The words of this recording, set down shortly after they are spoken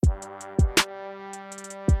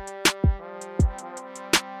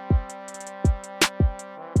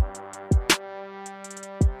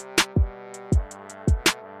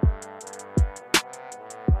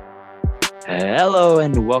Hello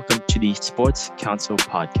and welcome to the Sports Council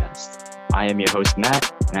podcast. I am your host,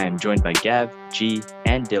 Matt, and I am joined by Gav, G,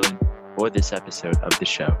 and Dylan for this episode of the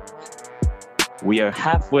show. We are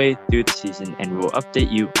halfway through the season and we will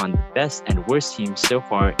update you on the best and worst teams so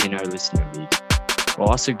far in our listener league. We'll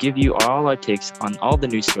also give you all our takes on all the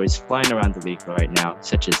news stories flying around the league right now,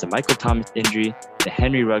 such as the Michael Thomas injury, the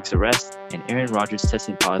Henry Ruggs arrest, and Aaron Rodgers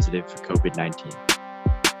testing positive for COVID-19.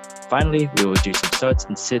 Finally, we will do some starts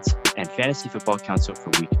and sits and fantasy football council for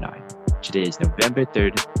week 9. Today is November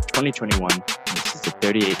 3rd, 2021, and this is the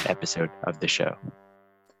 38th episode of the show.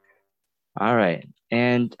 All right,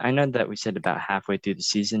 and I know that we said about halfway through the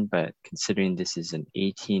season, but considering this is an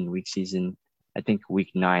 18-week season, I think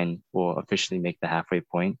week 9 will officially make the halfway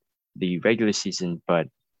point, the regular season, but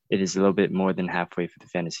it is a little bit more than halfway for the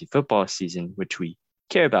fantasy football season, which we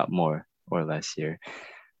care about more or less here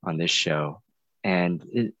on this show. And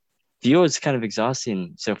it feels kind of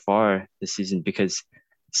exhausting so far this season because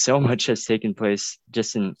so much has taken place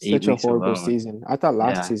just in 8 weeks alone. Such a horrible season. I thought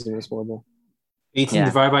last season was horrible. 18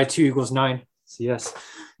 divided by 2 equals 9. So yes.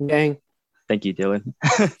 Gang. Thank you, Dylan.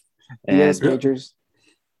 Yes, majors.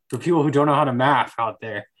 For people who don't know how to math out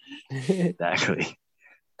there. Exactly.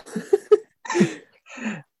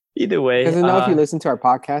 Either way. Because I know if you listen to our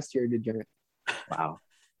podcast, you're a degenerate. Wow.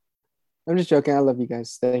 I'm just joking. I love you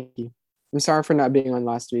guys. Thank you. I'm sorry for not being on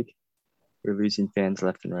last week. We're losing fans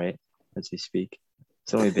left and right as we speak.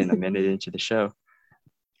 It's only been a minute into the show.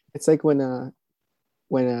 It's like when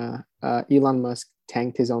Elon Musk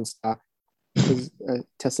tanked his own stock,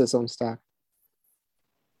 Tesla's own stock.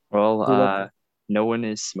 Well, no one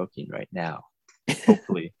is smoking right now.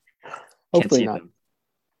 Hopefully. Hopefully not. Them.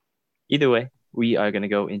 Either way, we are going to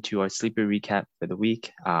go into our sleeper recap for the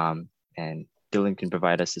week. And Dylan can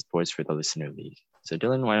provide us the sports for the listener league. So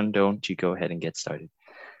Dylan, why don't you go ahead and get started?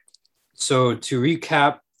 So to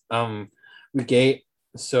recap, week 8.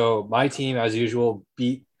 So my team, as usual,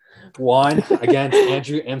 won against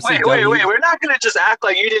Andrew MCW. Wait. We're not going to just act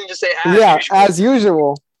like you didn't just say as usual. As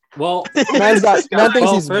usual. Well, man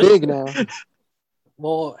thinks he's big now.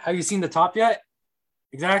 Well, have you seen the top yet?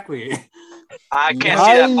 Exactly. I can't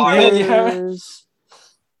see that far.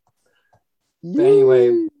 But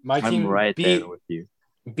anyway, my team there with you.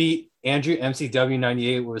 Beat Andrew MCW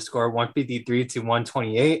 98 with a score of 153 to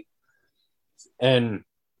 128. And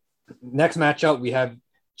next matchup, we have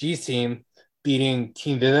G's team beating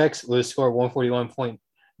Team Vivex with a score of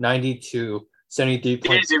 141.90 to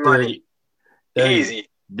 73.30. Easy.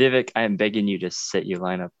 Vivek, I am begging you to set your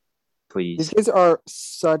lineup, please. These guys are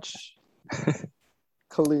such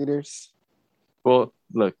colluders. Well,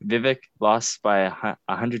 look, Vivek lost by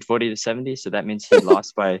 140 to 70, so that means he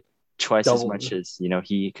lost by twice as much as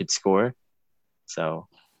he could score. So,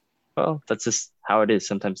 well, that's just how it is.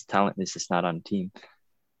 Sometimes talent is just not on a team.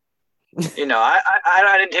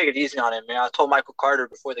 I didn't take it easy on him, man. I told Michael Carter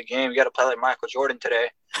before the game, you got to play like Michael Jordan today.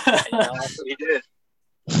 And, that's what he did.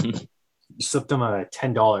 You slipped him a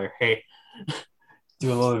 $10. Hey, do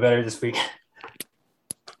a little bit better this week.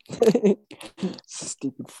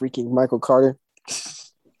 Stupid freaking Michael Carter.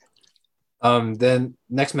 Then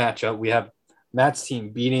next matchup, we have Matt's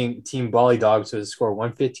team beating Team Bali Dogs with a score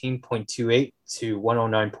 115.28 to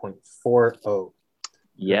 109.40.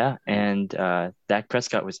 Yeah, and Dak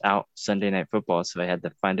Prescott was out Sunday Night Football, so I had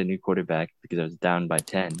to find a new quarterback because I was down by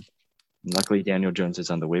 10. And luckily, Daniel Jones is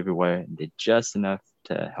on the waiver wire and did just enough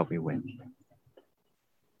to help me win.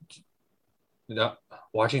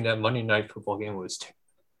 Watching that Monday Night Football game was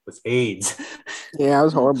AIDS. Yeah, it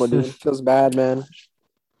was horrible, dude. It feels bad, man.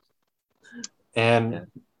 And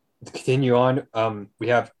to continue on, we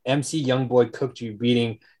have MC Youngboy Cookju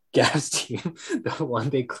beating Gav's team, the one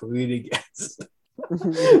they colluded against,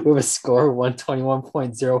 with a score of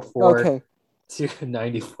 121.04 to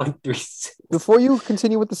 90.36. Before you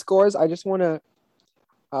continue with the scores, I just want to make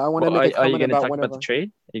a comment about Are you going to talk about the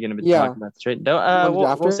trade? Are you going to be talking about the trade?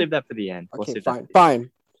 No, we'll save that for the end. Okay,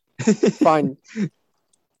 fine.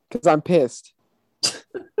 Because I'm pissed.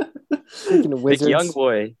 Freaking Wizards. Big young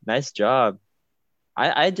boy, nice job.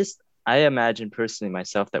 I imagine personally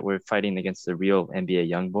myself that we're fighting against the real NBA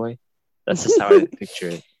young boy. That's just how I picture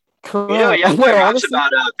it. Young boy raps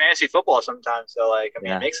about fantasy football sometimes, so it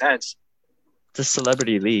makes sense. It's a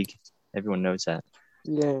celebrity league. Everyone knows that.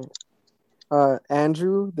 Yeah.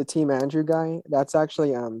 Andrew, the Team Andrew guy, that's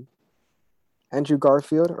actually Andrew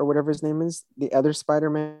Garfield or whatever his name is, the other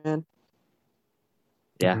Spider-Man.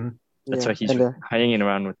 Yeah, that's why he's hanging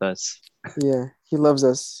around with us. Yeah, he loves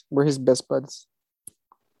us. We're his best buds.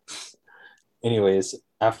 Anyways,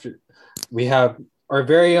 after we have our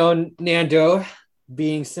very own Nando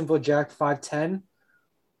being Simple Jack 510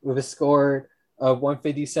 with a score of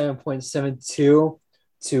 157.72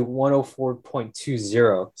 to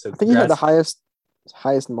 104.20. So I think he had the highest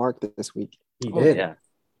mark this week, He Oh, did. yeah.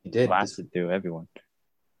 He did. Lasted through everyone.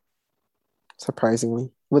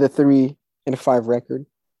 surprisingly, with a 3-5 record.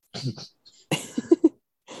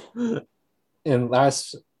 And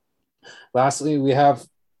lastly, we have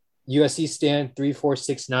USC Stan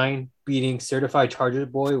 3469 beating Certified Charger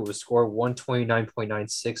Boy with a score of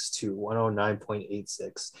 129.96 to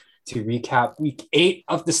 109.86 to recap week 8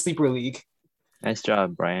 of the Sleeper League. Nice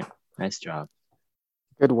job, Brian. Nice job.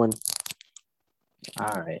 Good one.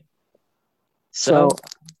 All right. So,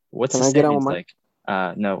 what's can the I get on standings with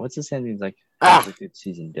like? No, what's the standings like Ah! halfway through the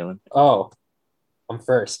season, Dylan? Oh, I'm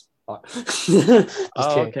first. Just kidding.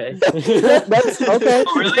 Okay. That's okay.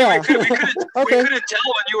 Oh, really? Yeah. We couldn't Okay. tell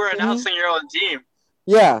when you were announcing your own team.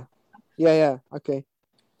 Yeah. Okay.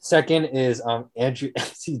 Second is Andrew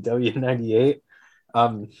MCW98.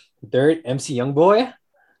 Third, MC Youngboy.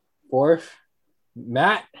 Fourth,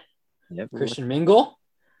 Matt. Yep. Christian Mingle.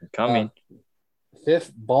 Coming.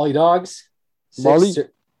 Fifth, Bally Dogs.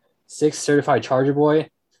 Sixth, Certified Charger Boy.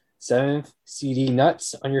 Seventh, CD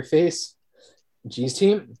Nuts on your face. G's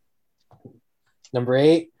team. Number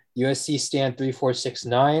 8, USC Stan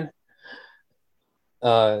 3469.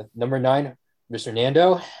 Number 9, Mr.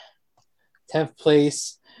 Nando. 10th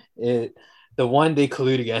place is the one they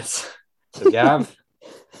collude against. So Gav.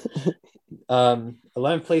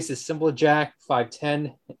 11th place is Simple Jack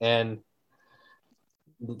 510, and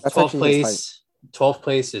 12th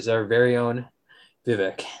place is our very own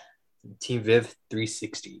Vivek, Team Viv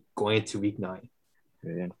 360, going into week 9.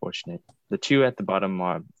 Very unfortunate. The two at the bottom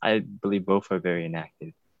are, I believe, both are very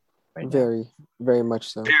inactive right now. Very, very much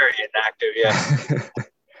so. Very inactive, yeah.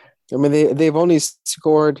 I mean, they've only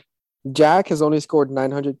scored. Jack has only scored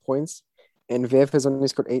 900 points, and Viv has only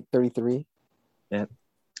scored 833. Yeah.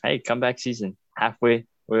 Hey, comeback season. Halfway.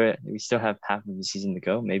 We still have half of the season to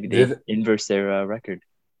go. Maybe they inverse their record.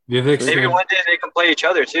 Vivek. Maybe one day they can play each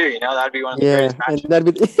other too. That'd be one of the greatest matches. And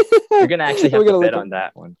that'd be. We're gonna actually have to bet on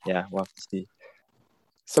that one. Yeah, we'll have to see.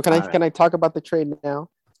 So can I talk about the trade now?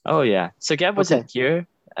 Oh yeah. So Gav wasn't here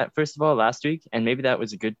first of all last week, and maybe that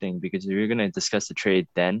was a good thing because we were gonna discuss the trade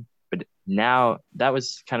then. But now that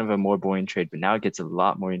was kind of a more boring trade, but now it gets a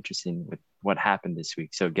lot more interesting with what happened this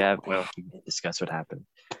week. So Gav, well, you can discuss what happened.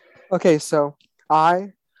 Okay, so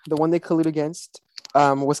the one they colluded against,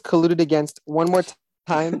 was colluded against one more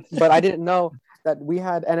time, but I didn't know that we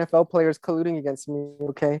had NFL players colluding against me.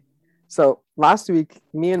 Okay, so last week,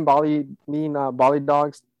 me and Bally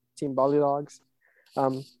Dogs, Team Bally Dogs,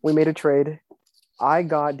 we made a trade. I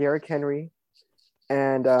got Derrick Henry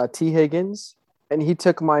and T. Higgins, and he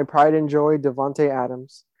took my pride and joy Devontae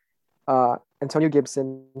Adams, Antonio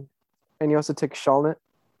Gibson, and he also took Shenault,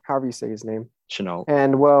 however you say his name. Shenault.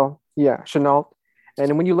 And Shenault.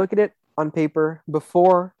 And when you look at it on paper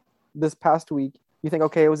before this past week, you think,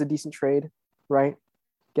 okay, it was a decent trade, right?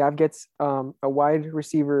 Gav gets a wide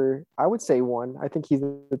receiver, I would say 1. I think he's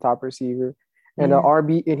the top receiver. And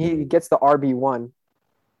he gets the RB1,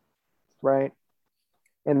 right?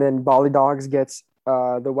 And then Bally Dogs gets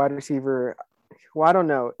the wide receiver, well, I don't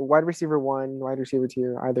know, wide receiver 1, wide receiver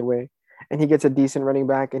 2, either way. And he gets a decent running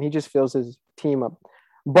back, and he just fills his team up.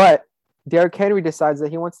 But Derrick Henry decides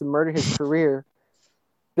that he wants to murder his career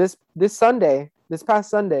this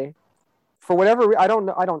past Sunday, for whatever I don't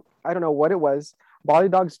know what it was. Bally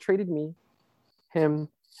Dogs traded him,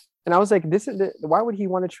 and I was like, why would he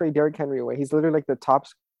want to trade Derrick Henry away? He's literally like the top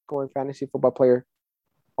scoring fantasy football player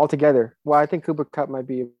altogether. Well, I think Cooper Kupp might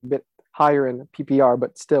be a bit higher in PPR,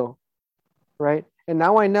 but still, right? And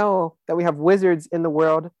now I know that we have wizards in the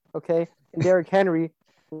world, okay? And Derrick Henry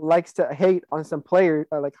likes to hate on some player,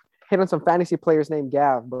 hit on some fantasy players named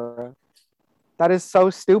Gav, bro. That is so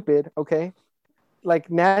stupid, okay? Like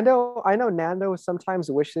Nando, I know Nando sometimes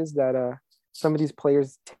wishes that some of these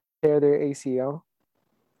players tear their ACL.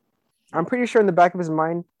 I'm pretty sure in the back of his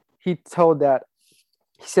mind, he said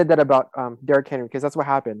that about Derrick Henry, because that's what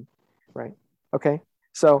happened, right? Okay,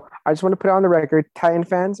 so I just want to put it on the record, Titan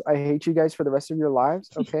fans, I hate you guys for the rest of your lives,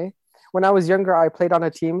 okay? When I was younger, I played on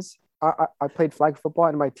I played flag football,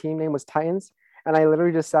 and my team name was Titans. And I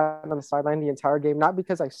literally just sat on the sideline the entire game, not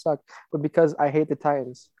because I suck, but because I hate the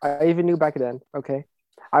Titans. I even knew back then, okay?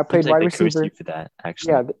 I played wide receiver. Cursed you for that,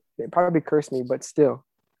 actually. Yeah, they probably cursed me, but still.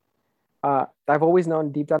 I've always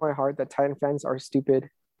known deep down in my heart that Titan fans are stupid,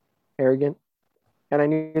 arrogant. And I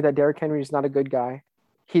knew that Derrick Henry is not a good guy.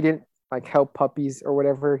 He didn't help puppies or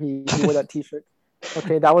whatever. He wore that t-shirt.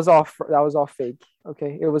 Okay, that was all fake.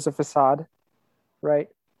 Okay, it was a facade, right?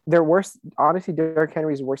 They're worse. Honestly, Derrick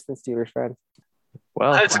Henry is worse than Steelers fans.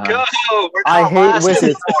 Well, Let's go. We're I not hate last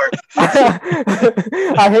Wizards.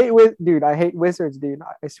 anymore. I hate Wizards, dude.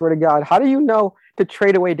 I swear to God. How do you know to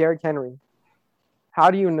trade away Derrick Henry? How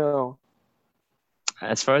do you know?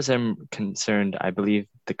 as far as I'm concerned, I believe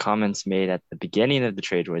the comments made at the beginning of the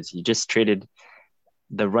trade was you just traded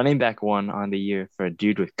the running back one on the year for a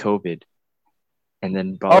dude with COVID. And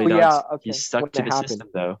then Brawley Dogs, yeah, okay. he's stuck When to it the happened. system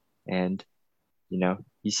though. And,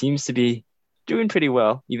 he seems to be doing pretty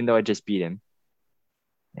well, even though I just beat him.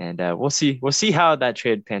 And we'll see how that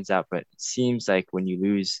trade pans out. But it seems like when you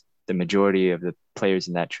lose the majority of the players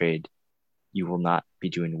in that trade, you will not be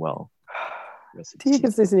doing well. the rest of the season.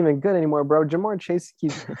 Teagues isn't even good anymore, bro. Jamar Chase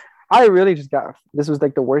keeps. I really just got. This was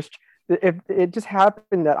like the worst. If it just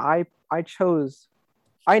happened that I chose,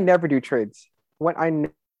 I never do trades. When I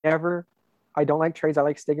don't like trades. I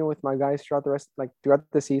like sticking with my guys throughout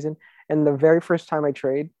the season. And the very first time I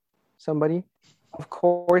trade somebody, of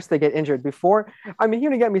course they get injured. Before, I mean, he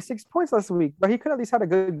only got me 6 points last week, but he could at least had a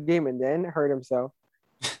good game and then hurt himself.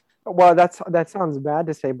 Well, that sounds bad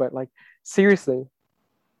to say, but like seriously.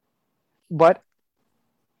 But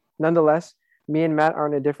nonetheless, me and Matt are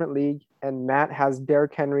in a different league, and Matt has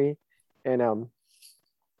Derrick Henry in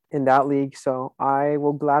that league. So I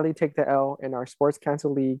will gladly take the L in our Sports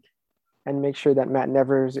Cancel League and make sure that Matt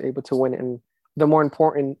never is able to win in the more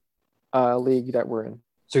important league that we're in.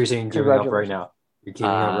 So you're saying giving up right now? You're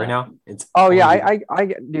giving up right now?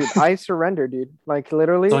 Dude, I surrender, dude. Like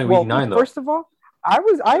literally. It's only week 9, though. First of all,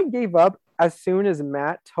 I gave up as soon as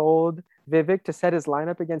Matt told Vivek to set his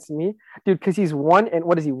lineup against me, dude, because he's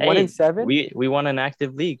 1-7? We won an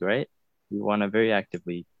active league, right? We won a very active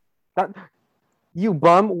league. You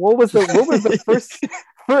bum! What was the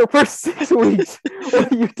first 6 weeks?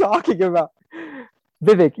 What are you talking about,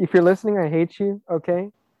 Vivek? If you're listening, I hate you. Okay,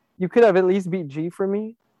 you could have at least beat G for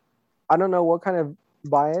me. I don't know what kind of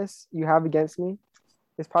bias you have against me.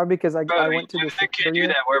 It's probably because I went to the. You can't do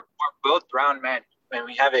that. We're both brown men, and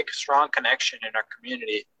we have a strong connection in our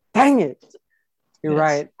community. Dang it! You're Yes.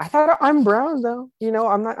 right. I thought I'm brown though.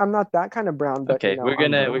 I'm not that kind of brown. But Okay, we're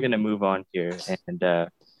gonna move on here, and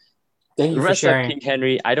Thank you the for rest of sharing. King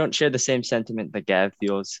Henry. I don't share the same sentiment that Gav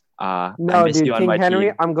feels. No, I miss dude, you on King my Henry,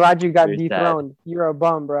 team. I'm glad you got Very sad. dethroned. You're a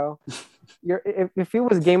bum, bro. If it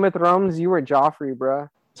was Game of Thrones, you were Joffrey, bro.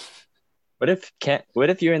 What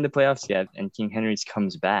if you're in the playoffs, Gav, and King Henry's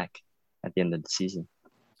comes back at the end of the season?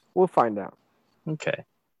 We'll find out. Okay,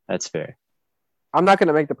 that's fair. I'm not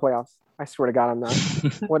gonna make the playoffs. I swear to God, I'm not.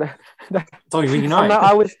 What? It's only week 9.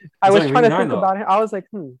 I was only trying to week 9 think though. about it. I was like,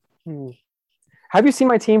 Have you seen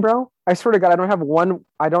my team, bro? I swear to God, I don't have one.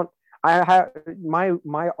 I have my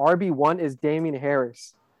RB1 is Damian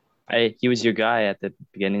Harris. He was your guy at the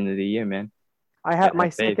beginning of the year, man. I have I my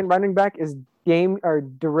have faith. second running back is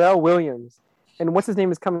Darrell Williams, and what's his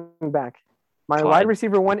name is coming back. My Clyde. wide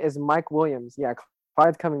receiver 1 is Mike Williams. Yeah,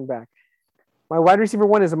 Clyde's coming back. My wide receiver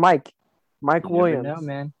 1 is Mike Williams. Never know,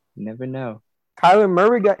 man. You never know. Kyler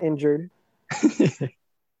Murray got injured.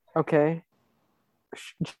 Okay.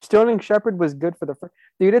 Sterling Shepard was good for the first.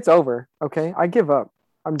 Dude, it's over. Okay, I give up.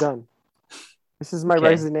 I'm done. This is my Okay.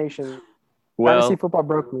 resignation. Well, Fantasy football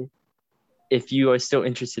broke me. if you are still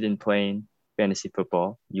interested in playing fantasy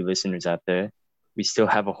football, you listeners out there, we still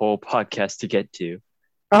have a whole podcast to get to.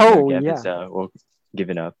 Oh Gav yeah. is,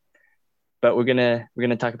 giving up. But we're gonna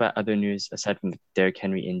talk about other news aside from the Derrick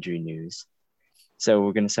Henry injury news. So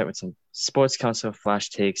we're gonna start with some Sports Council flash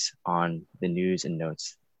takes on the news and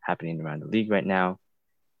notes happening around the league right now.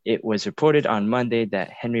 It was reported on Monday that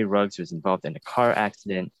Henry Ruggs was involved in a car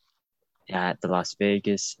accident in Las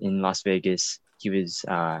Vegas. He was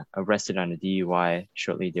arrested on a DUI.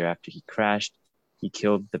 Shortly thereafter, he crashed. He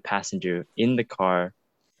killed the passenger in the car,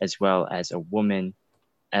 as well as the woman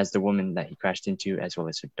that he crashed into, as well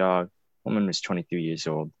as her dog. The woman was 23 years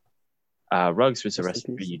old. Ruggs was Rest in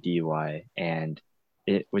arrested for peace. DUI, and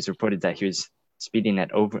it was reported that he was speeding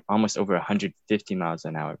at almost over 150 miles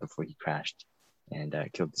an hour before he crashed and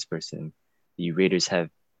killed this person. The Raiders have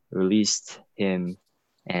released him,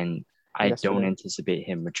 and I Yesterday. don't anticipate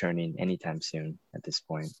him returning anytime soon at this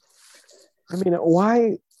point. I mean,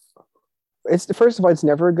 why? First of all, it's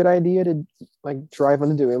never a good idea to like drive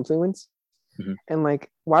under the influence. Mhm. And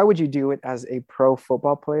like, why would you do it as a pro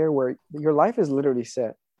football player where your life is literally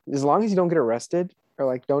set? As long as you don't get arrested or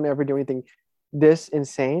like don't ever do anything this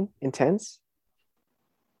intense,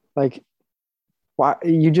 like why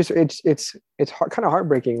you just it's kind of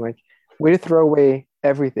heartbreaking. Like, way to throw away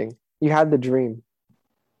everything. You had the dream,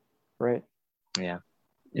 right? Yeah,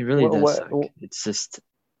 it really What- does what- suck. It's just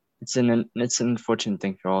it's an unfortunate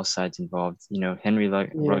thing for all sides involved. Henry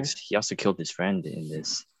Ruggs, he also killed his friend in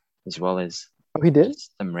this, as well as Oh, he did?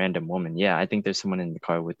 Just some random woman. Yeah, I think there's someone in the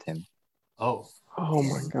car with him. Oh, Oh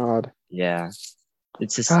my God. Yeah.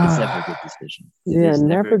 It's never a good decision. It Yeah, is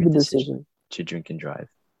never a good decision. to drink and drive.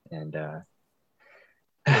 And there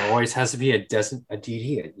always has to be a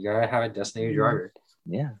DD. You gotta have a designated driver.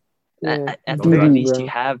 yeah. Yeah, At the DD, very least, bro.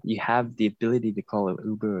 you have the ability to call it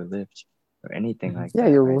Uber or Lyft or anything like Yeah,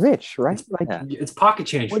 that. you're right? rich, right? Like, Yeah. It's pocket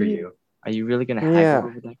change What for do you. Are you really gonna Yeah. haggle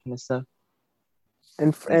over that kind of stuff?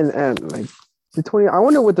 and like the 20. I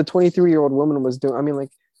wonder what the 23-year-old woman was doing. I mean, like,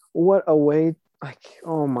 what a way! Like,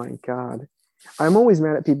 oh my God. I'm always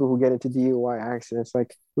mad at people who get into DUI accidents.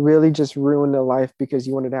 Like, really just ruin their life because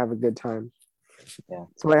you wanted to have a good time. Yeah.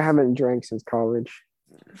 That's why I haven't drank since college.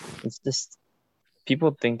 It's just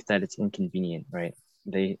people think that it's inconvenient, right?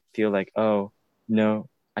 They feel like, oh no,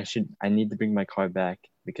 I need to bring my car back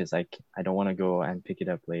because I don't want to go and pick it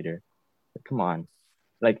up later. But come on,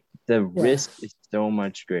 like the risk is so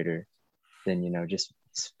much greater than just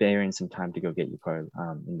sparing some time to go get your car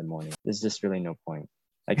in the morning. There's just really no point.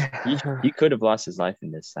 Like he could have lost his life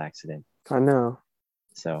in this accident. I know.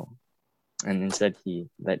 So, and instead he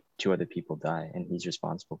let 2 other people die, and he's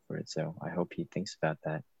responsible for it. So I hope he thinks about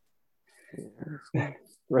that. Yeah.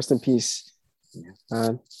 Rest in peace.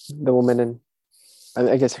 Yeah. The woman and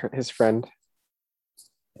I guess his friend.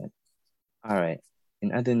 Yeah. All right.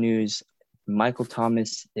 In other news, Michael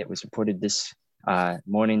Thomas, it was reported this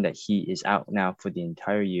morning that he is out now for the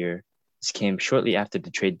entire year. This came shortly after the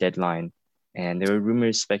trade deadline, and there were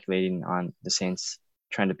rumors speculating on the Saints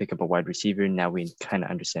trying to pick up a wide receiver. Now we kind of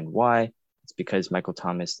understand why. It's because Michael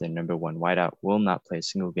Thomas, the number 1 wideout, will not play a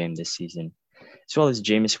single game this season, as well as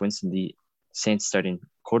Jameis Winston, the Saints starting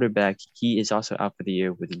quarterback. He is also out for the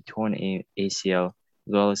year with a torn ACL, as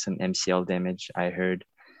well as some MCL damage, I heard.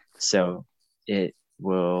 So it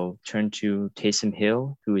will turn to Taysom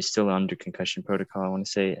Hill, who is still under concussion protocol, I want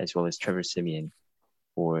to say, as well as Trevor Siemian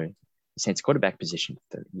for the Saints quarterback position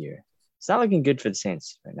for the year. It's not looking good for the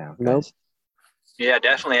Saints right now, guys. Nope. Yeah,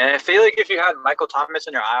 definitely. And I feel like if you had Michael Thomas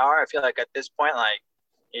in your IR, I feel like at this point, like,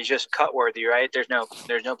 he's just cut worthy, right? There's no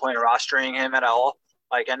point in rostering him at all.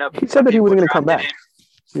 Like, I know He said that he wasn't going to come back. him.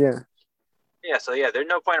 Yeah. Yeah, so yeah, there's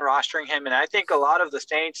no point in rostering him, and I think a lot of the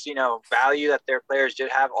Saints, value that their players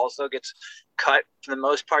did have also gets cut for the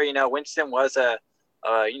most part. Winston was a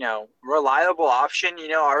reliable option.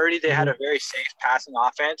 Already they had a very safe passing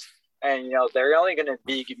offense, and they're only going to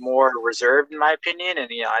be more reserved in my opinion,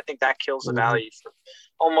 and I think that kills the value for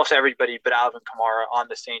almost everybody but Alvin Kamara on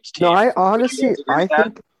the Saints team. No, I honestly,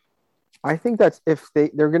 I think that's if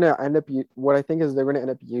they're going to end up, what I think is they're going to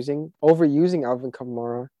end up overusing Alvin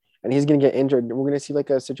Kamara, and he's going to get injured. We're going to see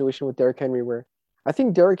like a situation with Derrick Henry where I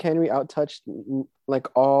think Derrick Henry outtouched like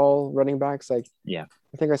all running backs. Like, yeah,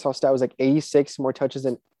 I think I saw a stat was like 86 more touches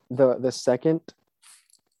than the second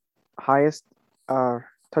highest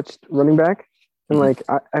touched running back. And like,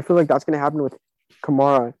 I feel like that's going to happen with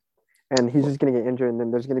Kamara, and he's just going to get injured, and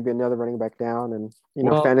then there's going to be another running back down, and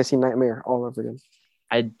fantasy nightmare all over again.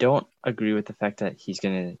 I don't agree with the fact that he's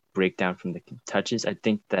going to break down from the touches. I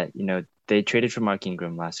think that, they traded for Mark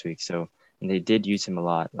Ingram last week, and they did use him a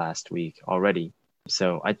lot last week already.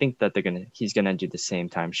 So I think that he's going to do the same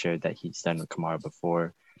timeshare that he's done with Kamara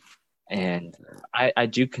before. And I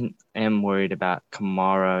am worried about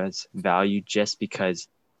Kamara's value just because,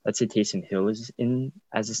 let's say Taysom Hill is in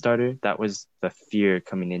as a starter. That was the fear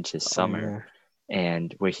coming into summer.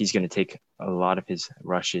 And where he's going to take a lot of his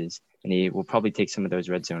rushes, and he will probably take some of those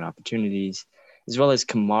red zone opportunities, as well as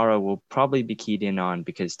Kamara will probably be keyed in on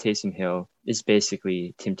because Taysom Hill is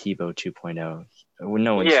basically Tim Tebow 2.0.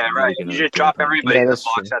 No one's right. You just drop everybody in the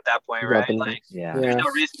box at that point, right? Like, there's no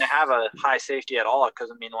reason to have a high safety at all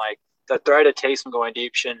because, like, the threat of Taysom going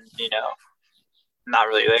deep shouldn't, not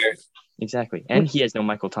really there. Exactly. And he has no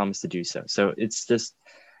Michael Thomas to do so. So it's just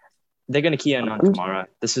they're going to key in on Kamara.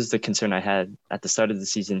 This is the concern I had at the start of the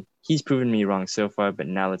season. He's proven me wrong so far, but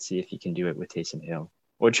now let's see if he can do it with Taysom Hill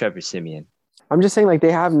or Trevor Siemian. I'm just saying, like,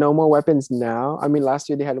 they have no more weapons now. I mean, last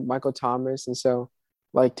year they had Michael Thomas, and so,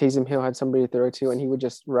 like, Taysom Hill had somebody to throw to, and he would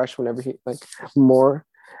just rush whenever he, like, more.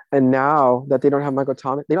 And now that they don't have Michael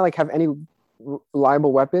Thomas, they don't, like, have any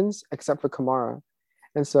reliable weapons except for Kamara.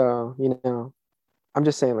 And so, I'm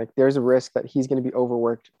just saying, like, there's a risk that he's going to be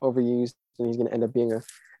overworked, overused, and he's going to end up being a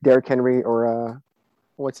Derrick Henry or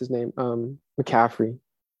what's his name? McCaffrey.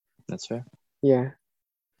 That's fair. Yeah.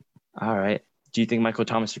 All right. Do you think Michael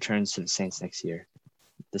Thomas returns to the Saints next year?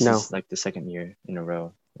 This is like the second year in a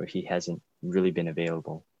row where he hasn't really been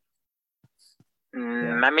available.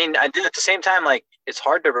 I mean, I did at the same time, like, it's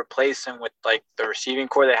hard to replace him with, like, the receiving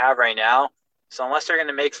core they have right now. So unless they're going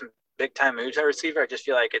to make some big-time moves at receiver, I just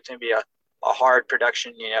feel like it's going to be a hard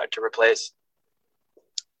production, to replace.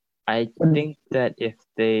 I think that if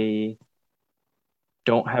they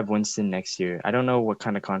don't have Winston next year, I don't know what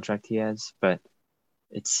kind of contract he has, but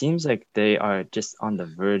it seems like they are just on the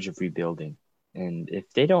verge of rebuilding. And if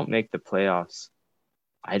they don't make the playoffs,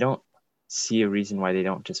 I don't see a reason why they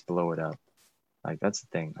don't just blow it up. Like, that's the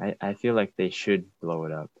thing. I feel like they should blow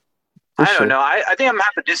it up. I don't know. I think I'm going to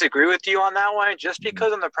have to disagree with you on that one just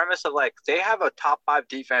because on the premise of, like, they have a top 5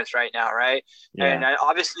 defense right now, right? Yeah. And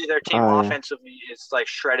obviously their team offensively is, like,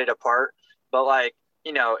 shredded apart. But, like,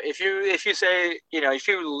 you know, if you say, you know, if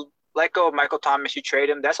you let go of Michael Thomas, you trade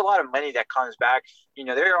him, that's a lot of money that comes back. You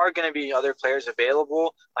know, there are going to be other players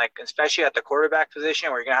available, like especially at the quarterback position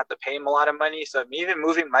where you're going to have to pay him a lot of money. So even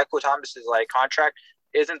moving Michael Thomas's, like, contract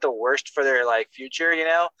isn't the worst for their, like, future, you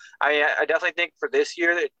know? I definitely think for this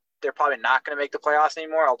year that they're probably not going to make the playoffs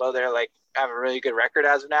anymore, although they're, like, have a really good record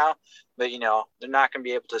as of now. But, you know, they're not going to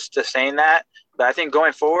be able to sustain that. But I think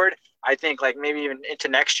going forward, I think, like, maybe even into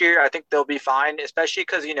next year, I think they'll be fine, especially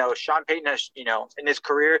because, you know, Sean Payton has, you know, in his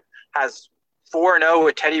career has 4-0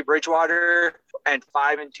 with Teddy Bridgewater and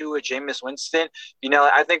 5-2 with Jameis Winston. You know,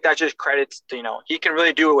 I think that just credits to, you know, he can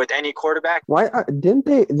really do it with any quarterback. Why didn't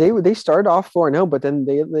they started off 4-0, but then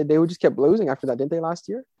they would just kept losing after that, didn't they, last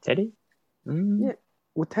year? Teddy? Yeah,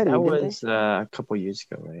 with Teddy. That was a couple years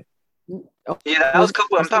ago, right? Yeah, that was a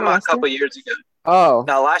couple. I'm talking about a couple years ago. Oh,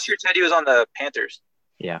 no, last year Teddy was on the Panthers.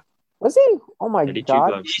 Yeah. Was he? Oh my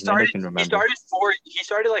God! He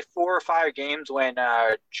started like 4 or 5 games when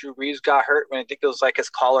Drew Brees got hurt. When I think it was like his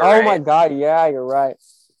collar. Oh my God! Yeah, you're right.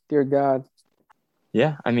 Dear God.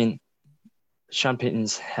 Yeah, I mean, Sean Payton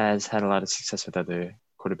has had a lot of success with other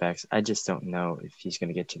quarterbacks. I just don't know if he's going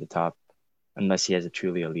to get to the top unless he has a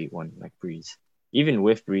truly elite one like Brees. Even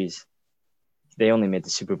with Brees, they only made the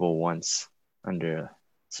Super Bowl once under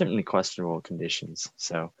certainly questionable conditions.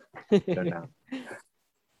 So I don't know.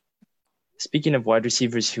 Speaking of wide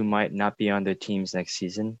receivers who might not be on their teams next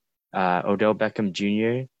season, Odell Beckham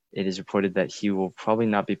Jr., it is reported that he will probably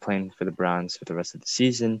not be playing for the Browns for the rest of the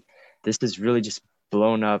season. This has really just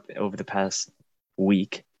blown up over the past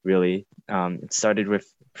week, really. It started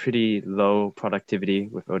with pretty low productivity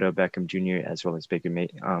with Odell Beckham Jr. as well as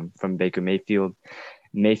from Baker Mayfield.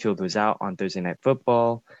 Mayfield was out on Thursday Night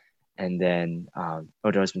Football, and then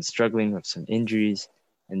Odell's been struggling with some injuries.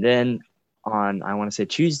 And then on, I want to say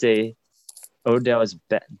Tuesday, Odell's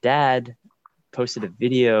dad posted a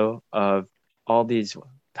video of all these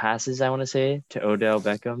passes, I want to say, to Odell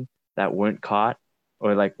Beckham that weren't caught,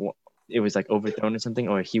 or like it was like overthrown or something,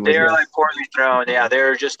 or he was. They were like poorly thrown. Yeah, they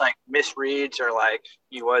were just like misreads, or like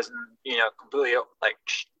he wasn't, you know, completely like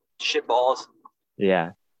shit balls.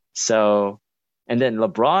 Yeah. So, and then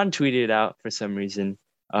LeBron tweeted out for some reason,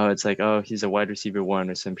 oh, it's like, oh, he's a wide receiver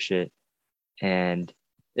 1 or some shit, and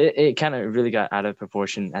it kind of really got out of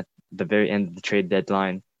proportion at the very end of the trade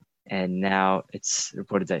deadline. And now it's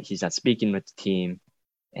reported that he's not speaking with the team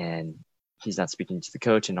and he's not speaking to the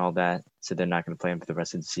coach and all that. So they're not going to play him for the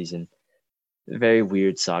rest of the season. Very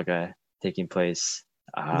weird saga taking place.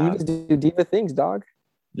 Divas do diva things, dog.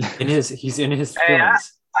 He's in his feelings. Hey,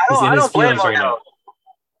 I don't blame him. Right now.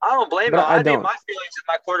 I don't blame him. I think my feelings is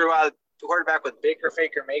my quarterback with Baker,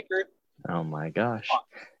 Faker, Maker. Oh my gosh.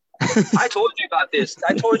 I told you about this.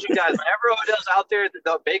 I told you guys, whenever Odell's out there,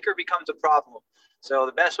 the Baker becomes a problem. So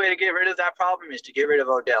the best way to get rid of that problem is to get rid of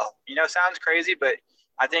Odell. You know, sounds crazy, but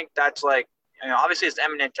I think that's like, you know, obviously it's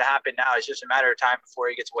imminent to happen now. It's just a matter of time before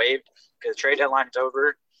he gets waived because the trade deadline is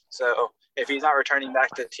over. So if he's not returning back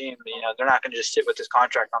to the team, you know, they're not going to just sit with his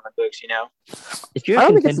contract on the books, you know. If you're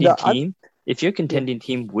a contending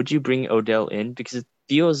team, would you bring Odell in? Because it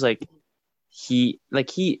feels like he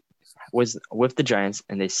was with the Giants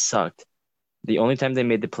and they sucked. The only time they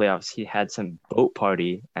made the playoffs, he had some boat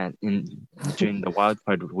party during the wild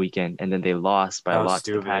card weekend, and then they lost by a lot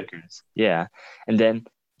to the Packers. Yeah, and then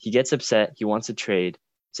he gets upset. He wants to trade,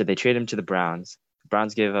 so they trade him to the Browns. The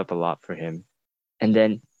Browns gave up a lot for him, and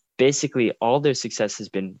then basically all their success has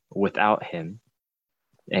been without him.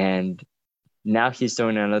 And now he's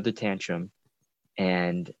throwing another tantrum,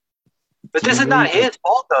 but this is not his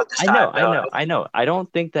fault, though. I know. I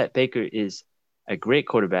don't think that Baker is a great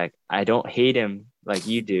quarterback. I don't hate him like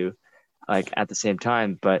you do, like at the same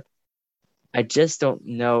time. But I just don't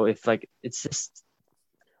know if it's just.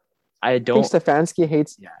 I think Stefanski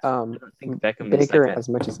hates I don't think Baker as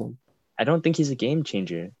much as him. I don't think he's a game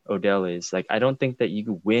changer. Odell is. I don't think that you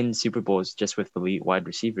can win Super Bowls just with elite wide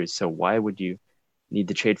receivers. So why would you need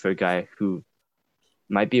to trade for a guy who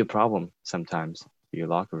might be a problem sometimes for your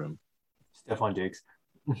locker room? Stephon Diggs.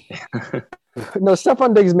 No,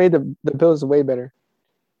 Stephon Diggs made the Bills way better.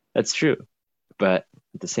 That's true. But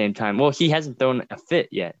at the same time, well, he hasn't thrown a fit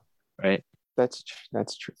yet, right?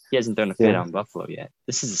 That's true. He hasn't thrown a fit Yeah. on Buffalo yet.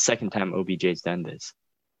 This is the second time OBJ's done this.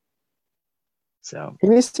 So He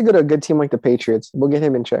needs to go to a good team like the Patriots. We'll get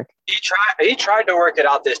him in check. He tried to work it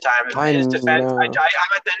out this time. I His defense. know. I'm at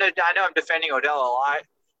the end of the, I know I'm defending Odell a lot,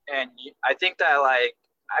 and I think that I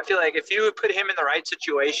feel like if you would put him in the right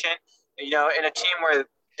situation, in a team where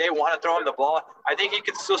they want to throw him the ball, I think he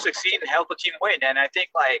could still succeed and help the team win. And I think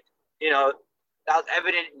that was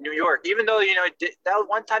evident in New York. Even though that was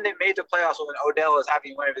one time they made the playoffs when Odell was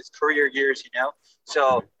having one of his career years.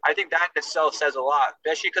 So I think that in itself says a lot,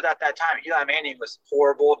 especially because at that time Eli Manning was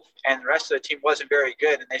horrible and the rest of the team wasn't very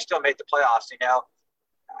good, and they still made the playoffs.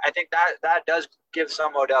 I think that does give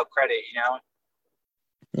some Odell credit.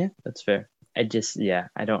 yeah, that's fair. I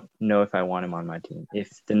don't know if I want him on my team. If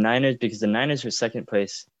the Niners, because the Niners were second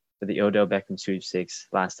place for the Odell Beckham sweepstakes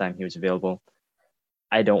last time he was available,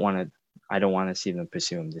 I don't want to see them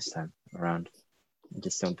pursue him this time around. I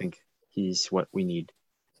just don't think he's what we need.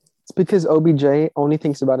 It's because OBJ only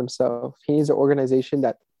thinks about himself. He needs an organization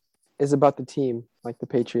that is about the team, like the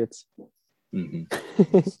Patriots.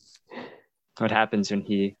 Mm-hmm. What happens when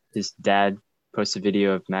his dad posts a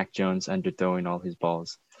video of Mac Jones underthrowing all his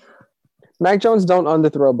balls? Mac Jones don't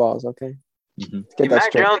underthrow balls, okay? Mm-hmm. Get that Mac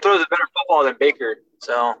straight. Jones throws a better football than Baker,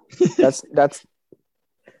 so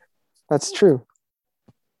That's true.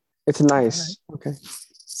 It's nice. Okay.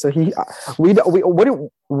 So we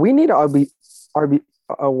need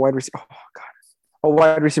a wide receiver. Oh God, a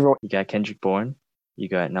wide receiver. You got Kendrick Bourne. You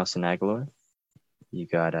got Nelson Aguilar. You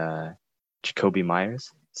got Jacoby Myers.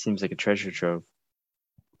 Seems like a treasure trove.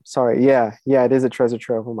 Sorry, yeah, it is a treasure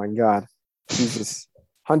trove. Oh my God, Jesus.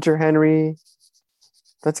 Hunter Henry.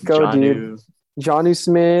 Let's go, dude. Jonnu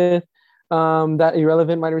Smith. That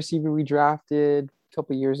irrelevant wide receiver we drafted a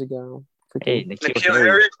couple years ago. Hey, N'Keal Harry.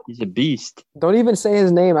 Harry. He's a beast. Don't even say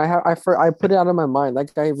his name. I put it out of my mind.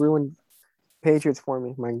 That guy ruined Patriots for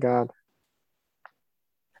me. My God.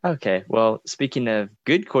 Okay, well, speaking of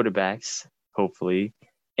good quarterbacks, hopefully,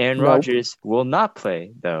 Aaron Nope. Rodgers will not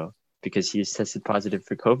play, though, because he has tested positive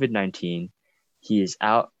for COVID-19. He is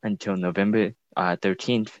out until November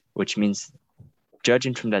 13th, which means,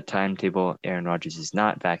 judging from that timetable, Aaron Rodgers is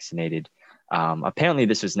not vaccinated. Apparently,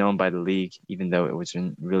 this was known by the league, even though it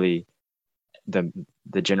wasn't really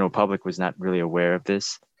the general public was not really aware of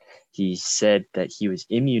this. He said that he was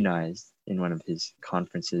immunized in one of his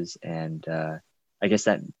conferences, and I guess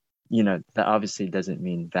that that obviously doesn't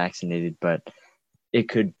mean vaccinated, but it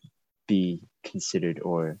could be considered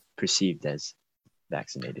or perceived as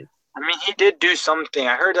vaccinated. I mean, he did do something.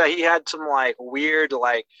 I heard that he had some weird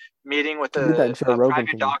meeting with He did that a Joe Rogan private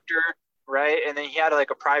thing. doctor, right? And then he had a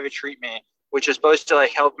private treatment, which is supposed to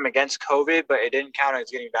help him against COVID, but it didn't count as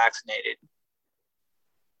getting vaccinated.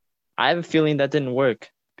 I have a feeling that didn't work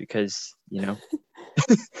because,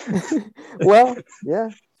 Well, yeah.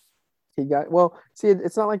 See,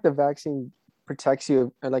 it's not like the vaccine protects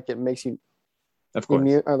you or it makes you of course.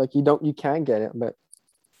 immune or you can get it, but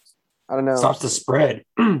I don't know. Stops the spread.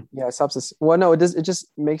 Yeah, it stops this. Well, no, it does. It just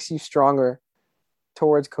makes you stronger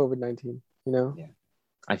towards COVID-19. Yeah.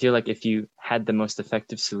 I feel like if you had the most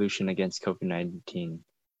effective solution against COVID-19,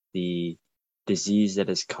 the disease that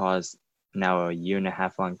has caused now a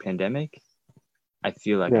 1.5 long pandemic, I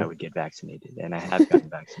feel like I would get vaccinated, and I have gotten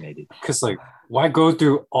vaccinated. Because why go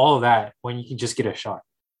through all of that when you can just get a shot?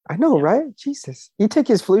 I know, right? Jesus, he took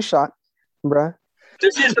his flu shot, bruh.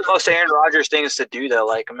 This is the most Aaron Rodgers things to do, though.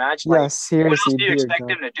 Imagine, Yeah, what else seriously, do you dear expect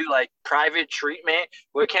God. him to do? Private treatment?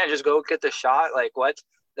 We can't just go get the shot? What?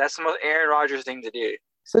 That's the most Aaron Rodgers thing to do.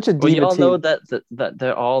 Such a Well, diva you all team. know that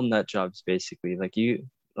they're all nut jobs, basically.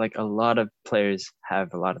 A lot of players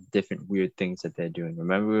have a lot of different weird things that they're doing.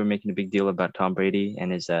 Remember, we were making a big deal about Tom Brady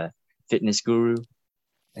and his fitness guru,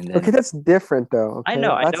 and then Okay, that's different though. Okay? I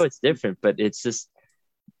know it's different, but it's just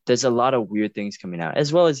there's a lot of weird things coming out,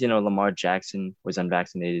 as well as Lamar Jackson was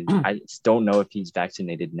unvaccinated. I just don't know if he's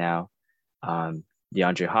vaccinated now.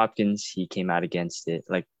 DeAndre Hopkins, he came out against it.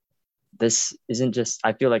 This isn't just.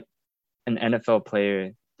 I feel like an NFL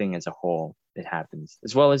player thing as a whole. It happens,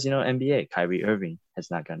 as well as NBA. Kyrie Irving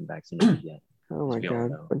has not gotten vaccinated yet. Oh my We all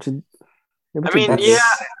God. know. I mean, he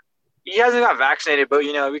hasn't got vaccinated, but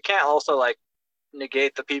we can't also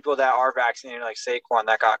negate the people that are vaccinated, like Saquon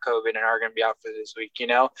that got COVID and are going to be out for this week.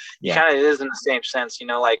 Yeah. It kind of is in the same sense. Should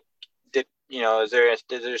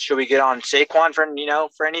we get on Saquon for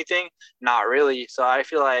anything? Not really. So I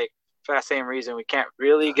feel like for that same reason, we can't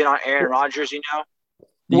really get on Aaron Rodgers.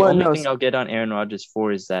 The only thing I'll get on Aaron Rodgers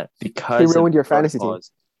for is that because he ruined your fantasy team.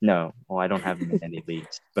 No, I don't have him in any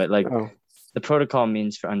leagues. But the protocol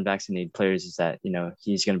means for unvaccinated players is that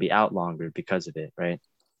he's going to be out longer because of it, right?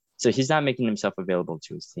 So he's not making himself available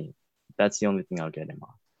to his team. That's the only thing I'll get him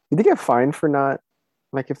off. Did they get fined for not,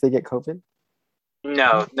 like, if they get COVID?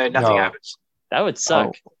 No, nothing No. happens. That would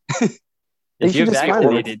suck. They If you're should just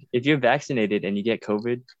fine them. vaccinated and you get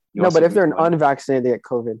COVID, you No, also but if they're lose money. unvaccinated, they get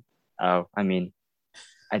COVID. Oh, I mean,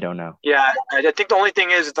 I don't know. Yeah, I think the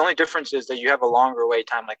only difference is that you have a longer wait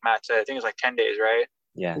time, like Matt said. I think it's like 10 days, right?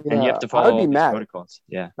 Yeah, and you have to Yeah, I would follow be all these mad. protocols.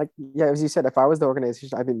 Yeah, Like, yeah, as you said, if I was the organization,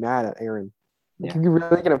 I'd be mad at Aaron. Like, Yeah. you're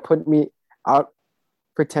really gonna put me out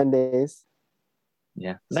for 10 days?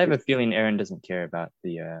 yeah. And I have a feeling Aaron doesn't care about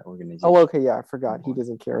the organization. Oh, okay, yeah, I forgot. He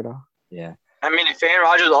doesn't care at all. Yeah. I mean, if Aaron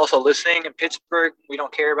Rodgers is also listening in Pittsburgh, we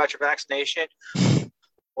don't care about your vaccination.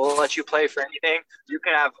 We'll let you play for anything. You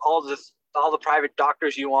can have all the private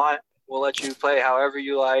doctors you want. We'll let you play however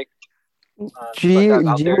you like. G put that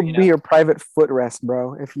out there, would you be know. your private footrest,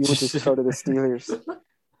 bro, if you would just go to the Steelers.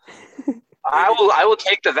 I will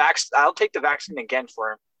take the I'll take the vaccine again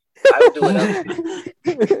for him. I will do whatever.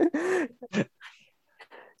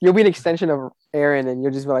 You'll be an extension of Aaron, and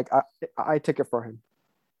you'll just be like, I took it for him.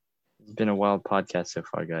 It's been a wild podcast so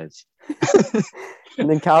far, guys. And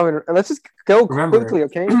then Calvin, let's just go Remember- quickly,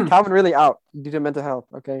 okay? Calvin really out due to mental health,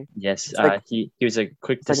 okay? Yes, It's like- he was a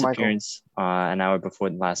quick it's like Michael. disappearance an hour before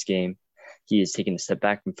the last game. He is taking a step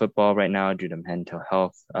back from football right now due to mental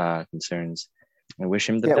health concerns. I wish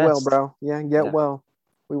him the Get best. well, bro. Yeah, get Yeah. well.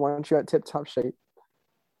 We want you at tip-top shape.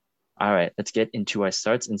 All right, let's get into our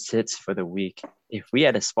starts and sits for the week. If we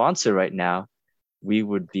had a sponsor right now, we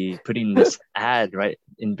would be putting this ad right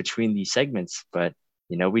in between these segments. But,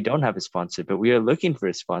 we don't have a sponsor, but we are looking for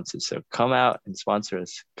a sponsor. So come out and sponsor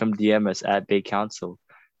us. Come DM us at Bay Council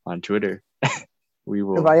on Twitter. we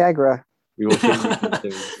will Viagra. we will send you some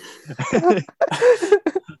things.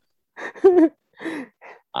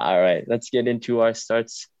 All right, let's get into our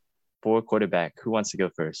starts for quarterback. Who wants to go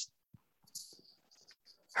first?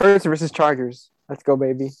 Hurts versus Chargers. Let's go,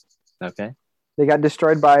 baby. Okay. They got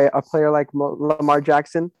destroyed by a player like Lamar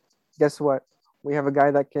Jackson. Guess what? We have a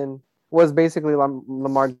guy that was basically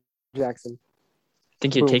Lamar Jackson. I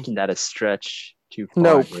think you're Boom. taking that a stretch too far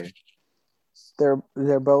Nope. here.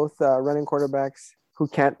 They're both running quarterbacks who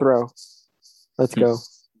can't throw. Let's go.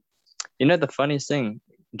 The funniest thing,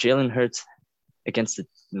 Jalen Hurts against the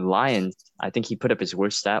Lions, I think he put up his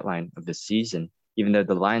worst stat line of the season, even though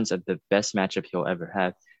the Lions are the best matchup he'll ever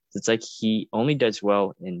have. It's like he only does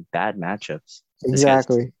well in bad matchups. This guy's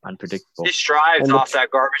Exactly. unpredictable. He strives And off that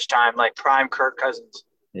garbage time, like prime Kirk Cousins.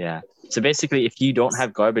 Yeah. So basically, if you don't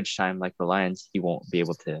have garbage time like the Lions, he won't be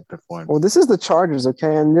able to perform. Well, this is the Chargers,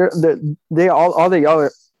 okay, and they all they are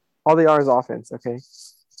is offense, okay.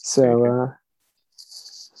 So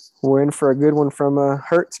we're in for a good one from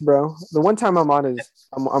Hurts, bro. The one time I'm on is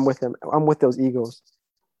I'm with him. I'm with those Eagles.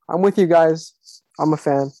 I'm with you guys. I'm a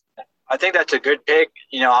fan. I think that's a good pick.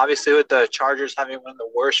 Obviously with the Chargers having one of the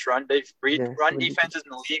worst run defenses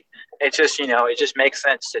in the league, it's just it just makes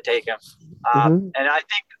sense to take him. Mhm. And I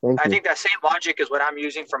Thank you. think that same logic is what I'm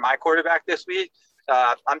using for my quarterback this week.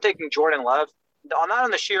 I'm taking Jordan Love. Not on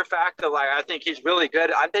the sheer fact of I think he's really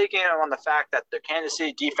good. I'm taking him on the fact that the Kansas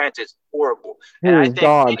City defense is horrible, and I think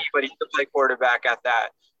anybody could play quarterback at that.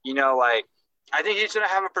 I think he's going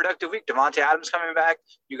to have a productive week. Devontae Adams coming back.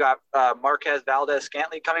 You got Marquez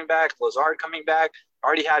Valdez-Scantling coming back. Lazard coming back.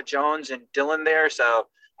 Already have Jones and Dillon there. So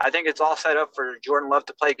I think it's all set up for Jordan Love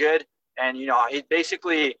to play good. And, he's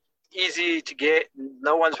basically easy to get.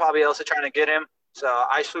 No one's probably else trying to get him. So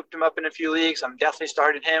I swooped him up in a few leagues. I'm definitely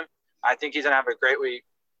started him. I think he's going to have a great week.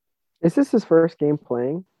 Is this his first game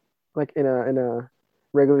playing, like in a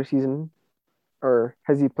regular season, or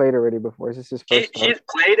has he played already before? Is this his first time?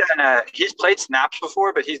 He's played snaps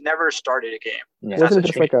before, but he's never started a game. Yeah. Wasn't it That's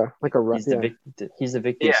just like a run? He's the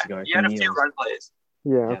Victor Yeah, cigar. he had a few run plays.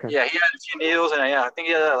 Yeah. Okay. Yeah, he had a few kneels, and I think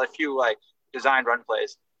he had a few designed run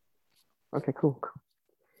plays. Okay. Cool.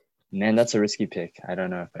 Man, that's a risky pick. I don't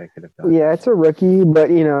know if I could have done. Yeah, it's a rookie, but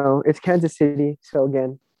it's Kansas City. So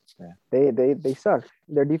again, Yeah. they suck.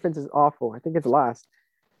 Their defense is awful. I think it's last.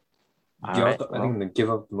 All I right, think they give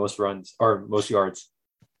up the most runs or most yards.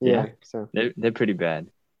 Yeah. Yeah. So They're pretty bad.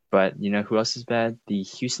 But who else is bad? The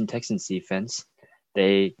Houston Texans defense.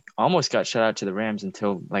 They almost got shut out to the Rams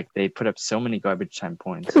until they put up so many garbage time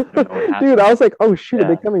points. I don't know what happened. dude, I was like, oh shoot, are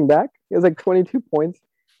Yeah. they coming back? It was like 22 points.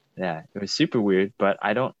 Yeah, it was super weird, but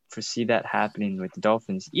I don't foresee that happening with the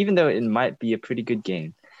Dolphins, even though it might be a pretty good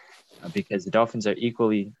game because the Dolphins are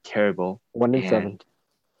equally terrible. 1-7.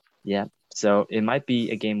 Yeah, so it might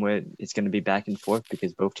be a game where it's going to be back and forth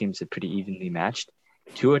because both teams are pretty evenly matched.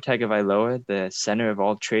 Tua Tagovailoa, the center of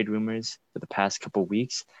all trade rumors for the past couple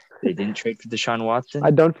weeks, they didn't trade for Deshaun Watson.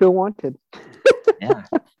 I don't feel wanted. Yeah,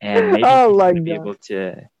 and maybe Oh he's my going to be God. able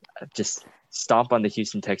to just stomp on the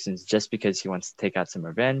Houston Texans just because he wants to take out some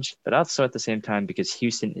revenge, but also at the same time because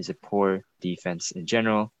Houston is a poor defense in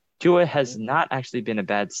general. Tua has not actually been a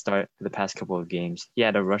bad start for the past couple of games. He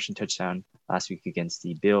had a rushing touchdown last week against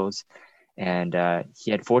the Bills, and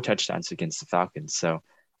he had 4 touchdowns against the Falcons. So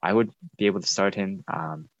I would be able to start him.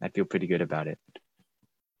 I feel pretty good about it.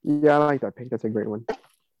 Yeah, I like that pick. That's a great one.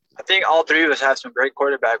 I think all three of us have some great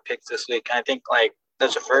quarterback picks this week. And I think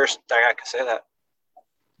that's the first that I can say that.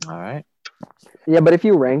 All right. Yeah, but if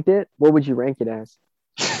you ranked it, what would you rank it as?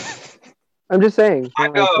 I'm just saying.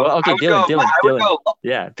 Well, okay, Dylan.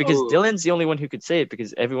 Yeah, because Ooh. Dylan's the only one who could say it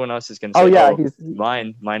because everyone else is going to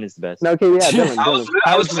say, mine is the best. No, okay, yeah, Dylan.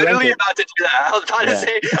 I was literally about to do that. I was about to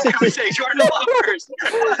say, I would say Jordan Love first.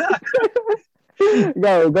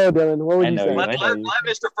 Go, Dylan. What would you say? Let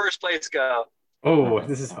Mr. First Place go. Oh,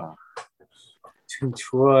 this is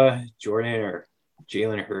Tua, Jordan, or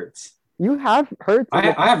Jalen Hurts. You have Hurts.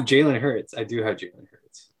 I have Jalen Hurts. I do have Jalen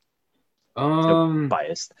Hurts. So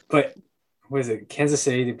biased. But what is it? Kansas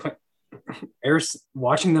City.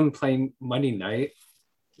 Watching them play Monday night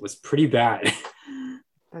was pretty bad.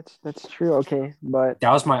 That's true. Okay, but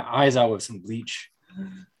that was my eyes out with some bleach.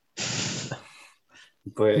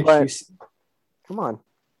 But come on,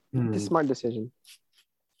 it's a smart decision.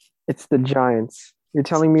 It's the Giants. You're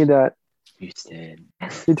telling me that Houston.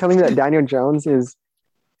 You're telling me that Daniel Jones is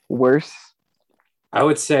worse? I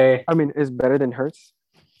would say. I mean, is better than Hurts.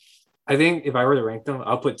 I think if I were to rank them,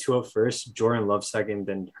 I'll put Tua first, Jordan Love second,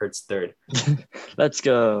 then Hurts third. Let's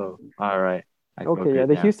go. All right. Okay, yeah.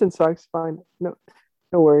 The Houston sucks. Fine. No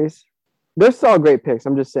worries. They're still great picks.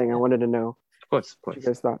 I'm just saying. I wanted to know. Of course. What you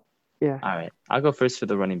guys thought. Yeah. All right. I'll go first for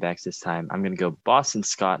the running backs this time. I'm going to go Boston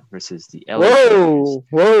Scott versus the LA Chargers.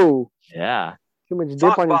 Whoa. Yeah. Too much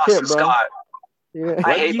dip on your tip, bro. Scott. Yeah.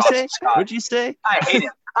 What did you say? What'd you say? I hate it.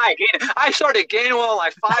 I started Gainwell in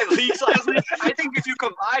like 5 leagues last week. I think if you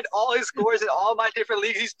combine all his scores in all my different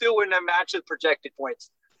leagues, he still wouldn't have matched the projected points.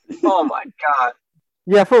 Oh my god.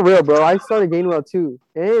 Yeah, for real, bro. I started Gainwell too,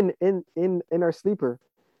 in our sleeper.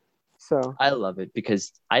 So I love it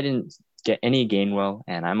because I didn't get any Gainwell,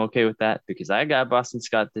 and I'm okay with that because I got Boston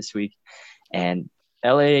Scott this week, and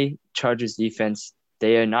LA Chargers defense,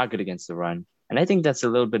 they are not good against the run. And I think that's a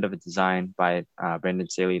little bit of a design by Brandon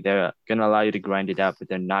Staley. They're going to allow you to grind it out, but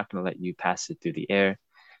they're not going to let you pass it through the air.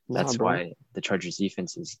 That's why the Chargers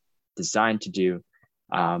defense is designed to do.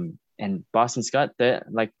 And Boston Scott, they're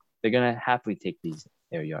going to happily take these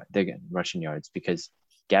air yards. They're getting rushing yards because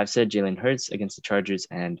Gav said Jalen Hurts against the Chargers,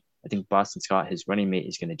 and I think Boston Scott, his running mate,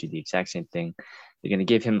 is going to do the exact same thing. They're going to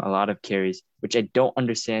give him a lot of carries, which I don't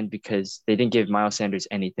understand because they didn't give Miles Sanders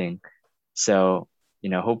anything. So,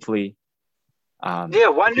 hopefully – why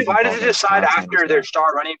does it decide after their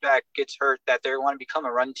star running back gets hurt that they want to become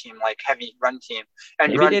a run team, like heavy run team,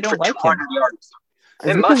 and maybe run for 200 yards?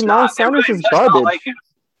 It must not. Sanders is garbage. Like him.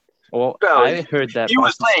 Well, bro, I heard that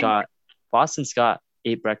Boston Scott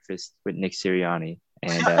ate breakfast with Nick Sirianni,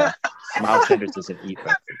 and Miles Sanders doesn't eat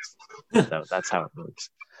breakfast. So that's how it works.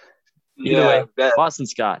 Either way, Boston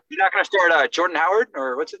Scott. You're not going to start Jordan Howard,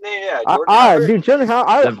 or what's his name? Yeah, Jordan Howard. Dude, Jordan Howard.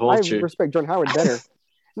 I respect Jordan Howard better.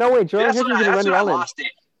 No, wait, Jordan Howard's going to run Allen.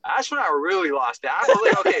 That's when I really lost it. I was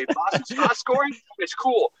like, okay, Boston Scott scoring, it's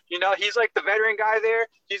cool. He's like the veteran guy there.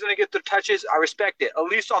 He's going to get the touches. I respect it. At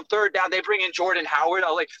least on third down, they bring in Jordan Howard. I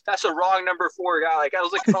was like, that's a wrong number 4 guy. Like, I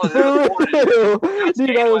was like,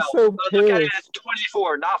 dude, I was so pissed. Look at it as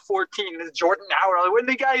 24, not 14. It's Jordan Howard. I was like, when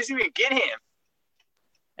did the guys even get him?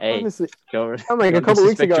 Hey, I'm like a couple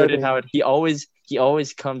weeks ago. Jordan Howard, he always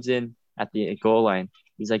comes in at the goal line.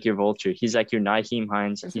 He's like your vulture. He's like your Nyheim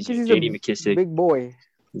Hines. He's your J.D. McKissick. Big boy.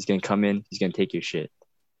 He's going to come in. He's going to take your shit.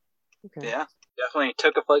 Okay. Yeah, definitely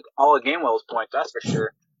took all of Gainwell's points. That's for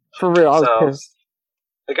sure. For real, I was pissed.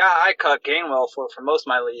 The guy I cut Gainwell for most of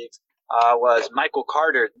my leagues was Michael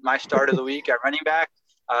Carter, my start of the week at running back.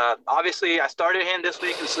 Obviously, I started him this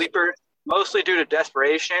week in Sleeper, mostly due to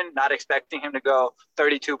desperation, not expecting him to go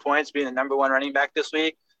 32 points, being the number 1 running back this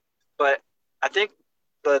week. But I think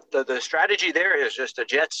the strategy there is just the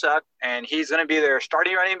Jets suck, and he's going to be their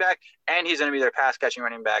starting running back, and he's going to be their pass-catching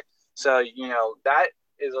running back. So, that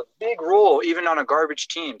is a big rule, even on a garbage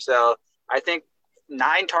team. So, I think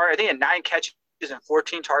 9 catches and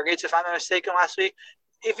 14 targets, if I'm not mistaken, last week.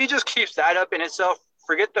 If he just keeps that up in itself,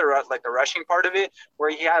 forget the rushing part of it,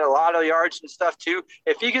 where he had a lot of yards and stuff too.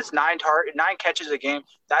 If he gets 9 catches a game,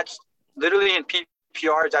 that's literally in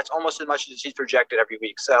PRs, that's almost as much as he's projected every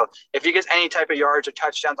week. So if he gets any type of yards or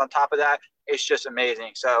touchdowns on top of that, it's just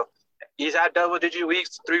amazing. So he's had double-digit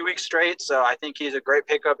weeks, 3 weeks straight. So I think he's a great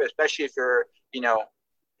pickup, especially if you're,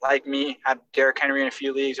 like me, have Derrick Henry in a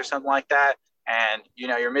few leagues or something like that, and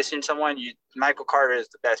you're missing someone, Michael Carter is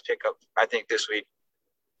the best pickup, I think, this week.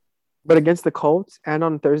 But against the Colts and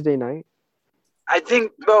on Thursday night. I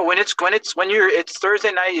think, bro, it's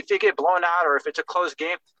Thursday night, if you get blown out or if it's a close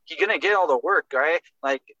game, he's gonna get all the work, right?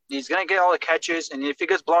 Like, he's gonna get all the catches, and if he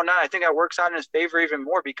gets blown out, I think that works out in his favor even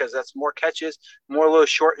more because that's more catches, more little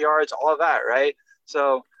short yards, all of that, right?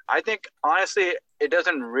 So I think honestly, it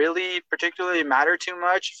doesn't really particularly matter too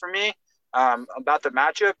much for me about the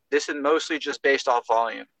matchup. This is mostly just based off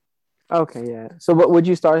volume. Okay, yeah. So what would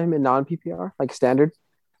you start him in non-PPR, like standard?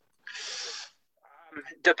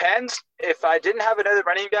 Depends. If I didn't have another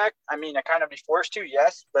running back, I mean, I kind of be forced to,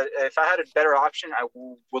 yes. But if I had a better option, I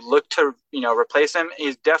would look to, replace him.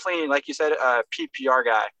 He's definitely, like you said, a PPR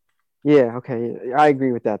guy. Yeah, okay. I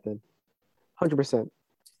agree with that then. 100%.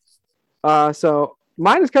 So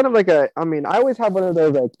mine is kind of like I always have one of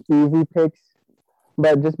those like easy picks,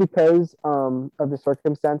 but just because of the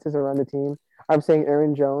circumstances around the team, I'm saying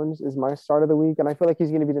Aaron Jones is my start of the week, and I feel like he's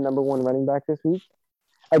going to be the number one running back this week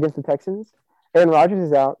against the Texans. Aaron Rodgers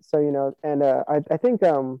is out, so and I think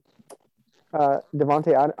Devontae.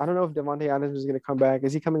 I don't know if Devontae Adams is going to come back.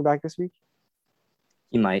 Is he coming back this week?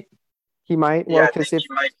 He might. He might. Yeah, I think he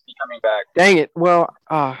might be coming back. Dang it! Well,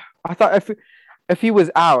 I thought if he was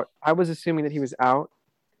out, I was assuming that he was out.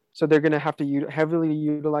 So they're going to have to heavily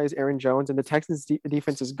utilize Aaron Jones, and the Texans'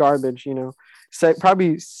 defense is garbage. So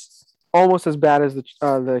probably almost as bad as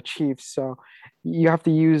the Chiefs. So you have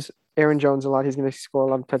to use Aaron Jones a lot. He's going to score a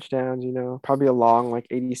lot of touchdowns, probably a long, like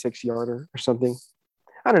 86-yarder or something.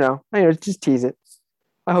 I don't know. Just tease it.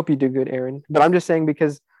 I hope you do good, Aaron. But I'm just saying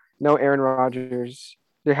because no Aaron Rodgers,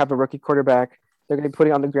 they have a rookie quarterback. They're going to be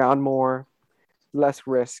putting on the ground more, less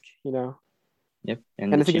risk, Yep.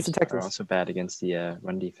 And the I think it's Chiefs the Texans are also bad against the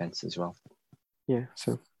run defense as well. Yeah,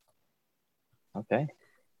 so. Okay.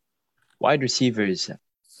 Wide receivers.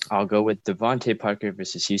 I'll go with Devontae Parker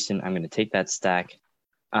versus Houston. I'm going to take that stack.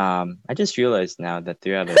 I just realized now that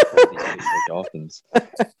 3 out of 4 of these picks are Dolphins.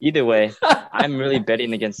 Either way, I'm really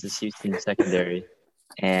betting against this Houston secondary.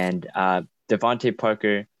 And Devontae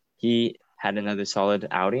Parker, he had another solid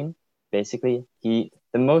outing. Basically, the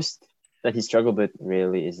most that he struggled with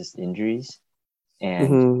really is just injuries.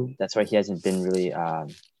 And that's why he hasn't been really a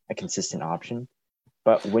consistent option.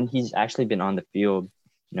 But when he's actually been on the field,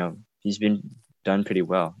 he's been done pretty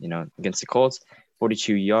well. Against the Colts,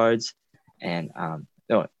 42 yards and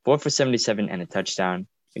 4 for 77 and a touchdown.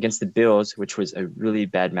 Against the Bills, which was a really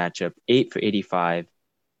bad matchup, 8 for 85.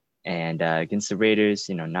 And against the Raiders,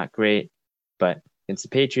 not great. But against the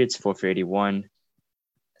Patriots, 4 for 81.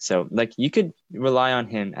 So, you could rely on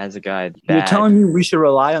him as a guy. You're telling me we should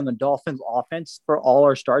rely on the Dolphins offense for all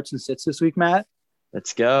our starts and sits this week, Matt?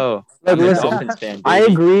 Let's go. Look, I'm a listen, Dolphins fan, baby. I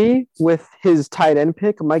agree with his tight end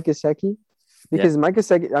pick, Mike Gesicki, because Mike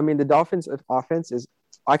Gesicki, the Dolphins' offense is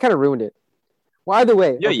 – I kind of ruined it. Well, either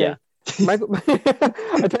way. Yeah, okay. yeah.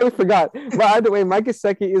 I totally forgot. But either way, Mike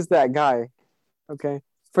Gesicki is that guy, okay,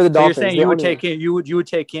 for the So Dolphins. you're saying you would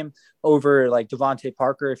take him over like Devontae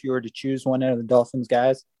Parker if you were to choose one out of the Dolphins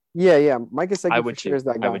guys? Yeah. Mike Gesicki for sure is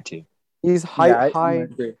that guy. I would too. He's high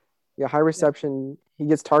agree. reception. He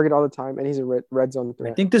gets targeted all the time, and he's a red zone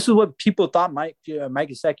threat. I think this is what people thought Mike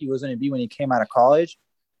Gesicki was going to be when he came out of college,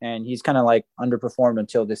 and he's kind of like underperformed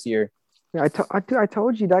until this year. Yeah, I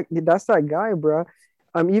told you that's that guy, bro.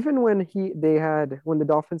 Even when the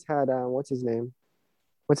Dolphins had what's his name,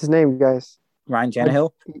 guys? Ryan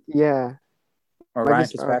Tannehill? Yeah. Or Ryan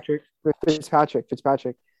Fitzpatrick? Fitzpatrick.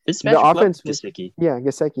 The offense was Gesicki. Yeah,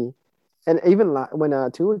 Gesicki. And even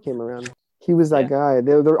when Tua came around, he was that guy.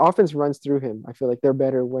 Their offense runs through him. I feel like they're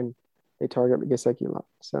better when they target Gesicki a lot.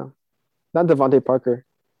 So, not Devontae Parker.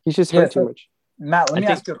 He's just hurt too much. Matt, let me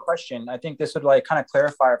ask you a question. I think this would like kind of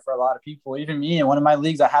clarify for a lot of people. Even me, in one of my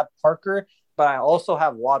leagues, I have Parker, but I also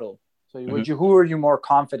have Waddle. So who are you more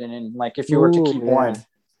confident in? Like if you were to keep one?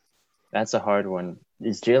 That's a hard one.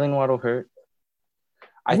 Is Jalen Waddle hurt?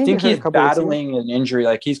 I think he's battling an injury.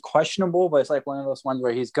 Like he's questionable, but it's like one of those ones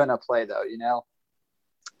where he's gonna play though,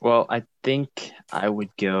 Well, I think I would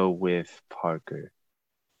go with Parker.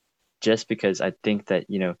 Just because I think that,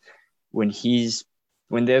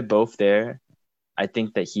 when they're both there, I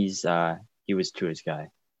think that he was Tua's guy.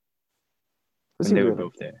 When they were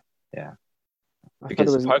both there. Yeah.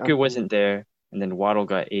 Because Parker wasn't there, and then Waddle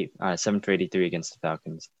got 7 for 83 against the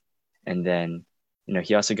Falcons. And then,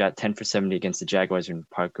 he also got 10 for 70 against the Jaguars when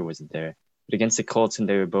Parker wasn't there. But against the Colts, and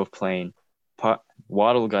they were both playing,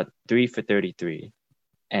 Waddle got 3 for 33.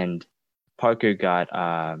 And Parker got,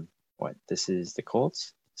 this is the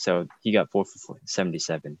Colts? So he got 4 for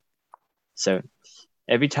 77. So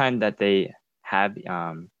every time that they have,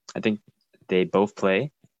 I think they both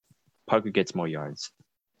play, Parker gets more yards.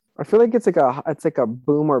 I feel like it's like a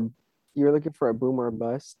boom or you're looking for a boom or a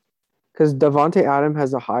bust because Devontae Adams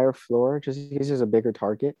has a higher floor, just he's just a bigger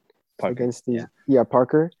target Parker, against these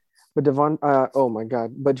Parker. But oh my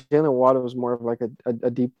God! But Jalen Waddle was more of like a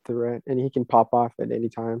deep threat, and he can pop off at any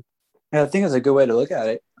time. Yeah, I think it's a good way to look at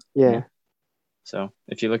it. Yeah. So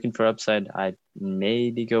if you're looking for upside, I'd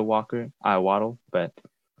maybe go Waddle, but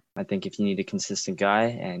I think if you need a consistent guy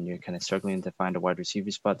and you're kind of struggling to find a wide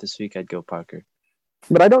receiver spot this week, I'd go Parker.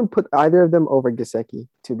 But I don't put either of them over Gesicki,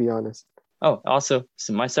 to be honest. Oh, also,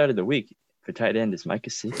 so my start of the week for tight end is Mike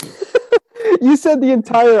Gesicki. You said the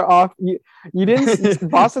entire off. You didn't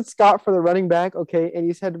Boston Scott for the running back, okay? And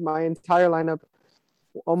you said my entire lineup,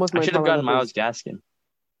 almost. I should have gotten Myles Gaskin.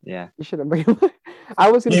 Yeah, you should have.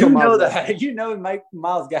 I was going to. You know that. You know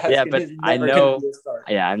Myles Gaskin. Yeah, but I know.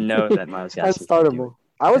 Yeah, I know that Myles Gaskin. That's startable.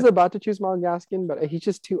 I was about to choose Myles Gaskin, but he's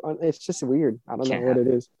just too. It's just weird. I don't know what it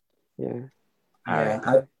is. Yeah. All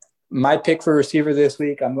right. My pick for receiver this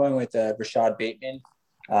week, I'm going with Rashad Bateman.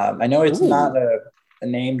 I know it's not a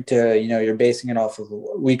name to, you're basing it off of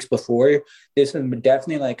weeks before. This is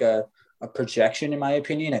definitely like a projection, in my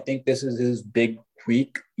opinion. I think this is his big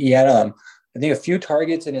week. He had, I think, a few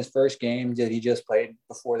targets in his first game that he just played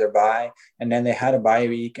before their bye, and then they had a bye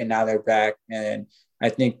week, and now they're back. And I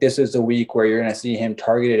think this is the week where you're going to see him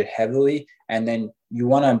targeted heavily, and then you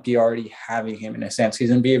want to be already having him in a sense. He's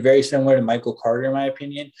going to be very similar to Michael Carter, in my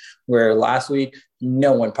opinion, where last week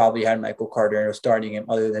no one probably had Michael Carter and was starting him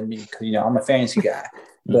other than me because, I'm a fantasy guy.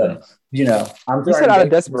 But, I'm starting out of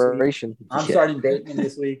desperation. I'm starting Bateman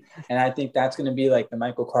this week, and I think that's going to be like the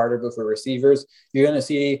Michael Carter, but for receivers. You're going to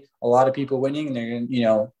see a lot of people winning, and they're going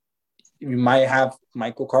to, you might have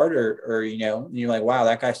Michael Carter or, you're like, wow,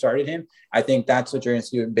 that guy started him. I think that's what you're going to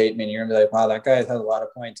see with Bateman. You're going to be like, wow, that guy has a lot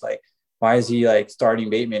of points. Like, why is he like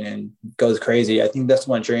starting Bateman and goes crazy? I think that's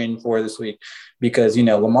what you're in for this week because,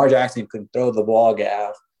 Lamar Jackson can throw the ball,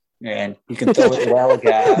 Gav, and he can throw it well,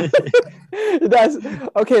 Gav. That's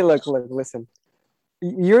okay. Look, listen.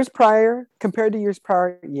 Years prior, compared to years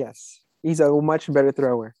prior, yes, he's a much better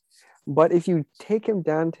thrower. But if you take him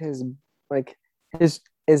down to his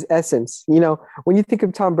essence, when you think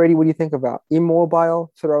of Tom Brady, what do you think about?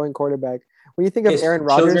 Immobile throwing quarterback. When you think of Aaron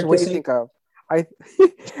Rodgers, what do you think of?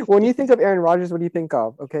 When you think of Aaron Rodgers, what do you think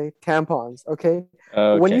of? Okay, tampons. Okay.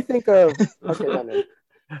 When you think of no.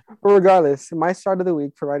 But regardless, my start of the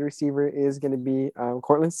week for wide receiver is going to be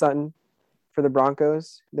Courtland Sutton for the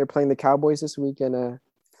Broncos. They're playing the Cowboys this week, and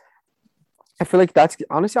I feel like that's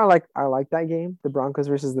honestly I like that game, the Broncos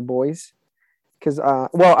versus the Boys, because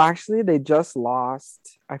actually they just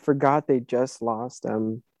lost. I forgot they just lost.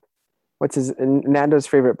 What's Nando's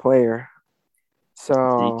favorite player?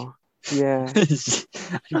 So. Zeke. Yeah.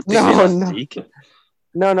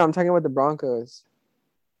 No. No, I'm talking about the Broncos.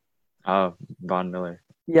 Oh, Von Miller.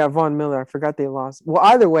 Yeah, Von Miller. I forgot they lost. Well,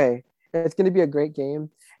 either way, it's going to be a great game,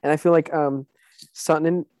 and I feel like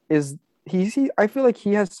Sutton is I feel like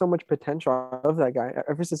he has so much potential of that guy.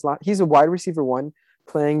 Ever since he's a wide receiver one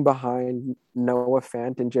playing behind Noah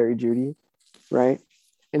Fant and Jerry Jeudy, right?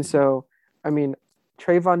 And so, I mean,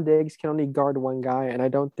 Trayvon Diggs can only guard one guy, and I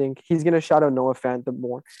don't think he's going to shadow Noah Fant the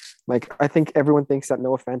more. Like, I think everyone thinks that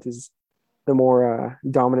Noah Fant is the more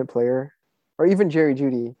dominant player, or even Jerry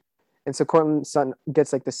Jeudy. And so Courtland Sutton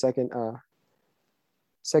gets like the second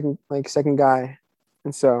guy.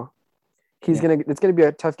 And so it's gonna be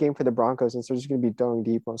a tough game for the Broncos, and so they're just gonna be throwing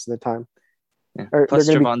deep most of the time. Yeah. Plus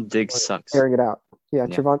Trevon Diggs sucks. Airing it out. Yeah,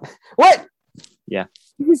 Trevon. What? Yeah.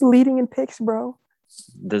 He's leading in picks, bro.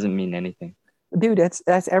 Doesn't mean anything. Dude,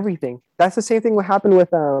 that's everything. That's the same thing what happened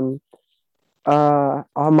with my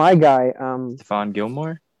guy. Stephon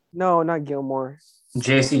Gilmore? No, not Gilmore.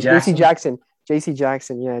 JC Jackson,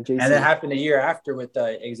 yeah. JC. And that happened a year after with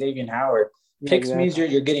Xavier Howard. Picks means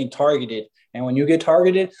you're getting targeted. And when you get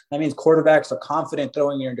targeted, that means quarterbacks are confident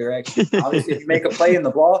throwing your direction. Obviously, if you make a play in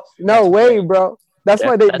the ball. No way, bro. That's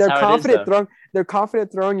why they're confident throwing. They're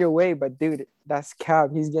confident throwing your way, but dude, that's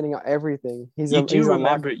cap. He's getting everything. You do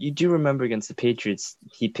remember against the Patriots,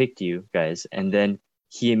 he picked you guys, and then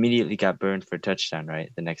he immediately got burned for a touchdown,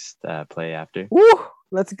 right? The next play after. Woo!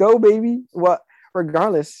 Let's go, baby.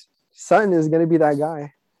 Regardless, Sutton is going to be that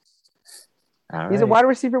guy. He's a wide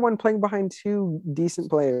receiver one playing behind two decent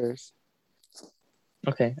players.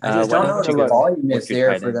 Okay. I just don't know what the volume is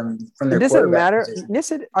there for them from their quarterback. It doesn't matter.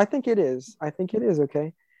 Yes, I think it is.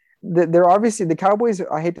 Okay. They're obviously the Cowboys.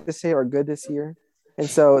 I hate to say are good this year, and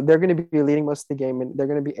so they're going to be leading most of the game, and they're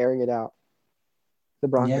going to be airing it out. The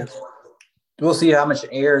Broncos. Yeah. We'll see how much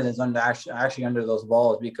air is actually under those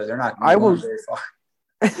balls because they're not going very far.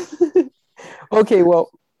 Okay.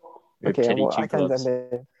 Well. I can't.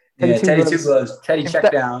 Yeah, Teddy Two Gloves. Gloves. Teddy If check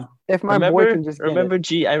that- down. If my boy can just get remember, it.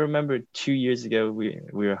 G, I remember 2 years ago we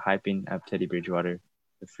were hyping up Teddy Bridgewater,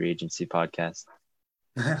 the free agency podcast.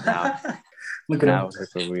 Now- Look at Now him.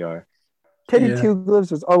 look where we are. Teddy Yeah. Two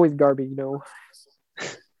Gloves was always garbage, you know.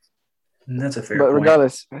 That's a fair But point.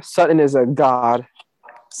 regardless, Sutton is a god.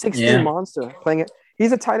 6'3" Yeah. monster playing it.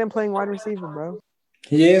 He's a tight end playing wide receiver, bro.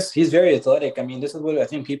 He is. He's very athletic. I mean, this is what I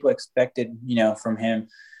think people expected, from him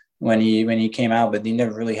when he came out, but he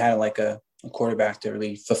never really had like a quarterback to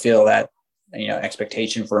really fulfill that,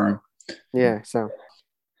 expectation for him. Yeah, so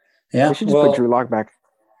Yeah. we should just put Drew Lock back.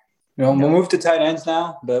 We'll move to tight ends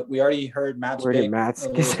now, but we already heard Matt's Where did pick. Matt's? A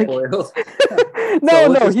little spoiled. No,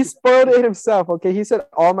 let's just- he spoiled it himself. Okay, he said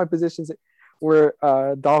all my positions were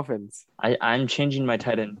Dolphins. I'm changing my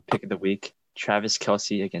tight end pick of the week. Travis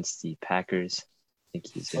Kelce against the Packers. I think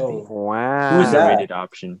he's going to be Wow. Who's an that? underrated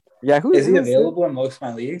option. Yeah, who Is he who available in most of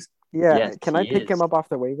my leagues? Yeah, Yes, can I he pick is. him up off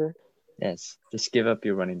the waiver? Yes, just give up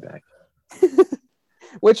your running back.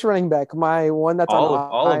 Which running back? My one that's All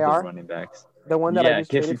on of the IR? running backs. The one that I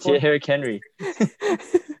just give traded for? Derrick Henry.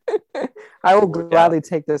 I will Work gladly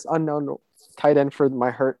take this unknown tight end for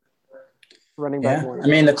my hurt running back Yeah. one. I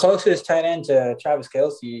mean, the closest tight end to Travis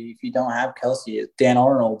Kelce, if you don't have Kelce, is Dan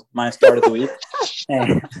Arnold, my start of the week.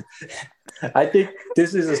 And I think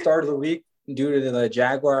this is the start of the week due to the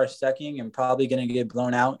Jaguars sucking and probably going to get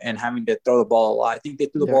blown out and having to throw the ball a lot. I think they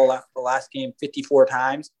threw the ball out the last game 54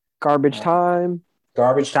 times. Garbage time.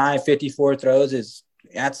 Garbage time, 54 throws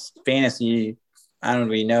that's fantasy. I don't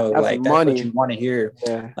really know. That's That's money. what you want to hear.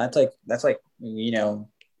 Yeah. That's like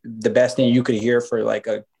the best thing you could hear for like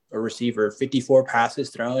a receiver. 54 passes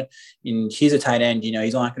thrown, and he's a tight end.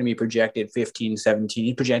 He's not going to be projected 15, 17.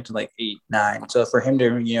 He's projected like 8, 9. So for him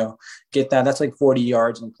to get that's like 40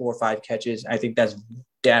 yards and 4 or 5 catches. I think that's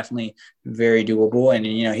definitely very doable. And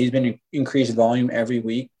he's been increased volume every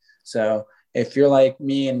week. So if you're like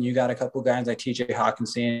me and you got a couple guys like TJ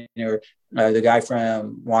Hawkinson or the guy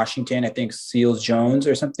from Washington, I think Seals Jones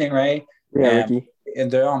or something, right? Yeah, Ricky.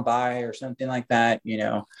 And they're on bye or something like that,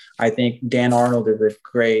 I think Dan Arnold is a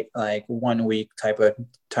great, like, 1 week type of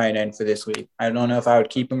tight end for this week. I don't know if I would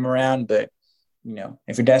keep him around, but,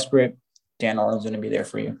 if you're desperate, Dan Arnold's going to be there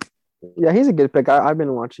for you. Yeah, he's a good pick. I've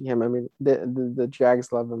been watching him. I mean, the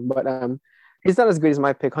Jags love him, but he's not as good as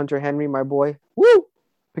my pick, Hunter Henry, my boy. Woo!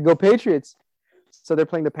 Go Patriots. So they're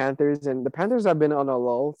playing the Panthers, and the Panthers have been on a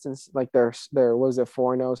lull since like their was a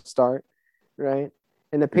 4-0 start, right?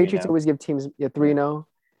 And the Patriots 3-0. always give teams 3-0,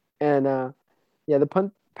 and the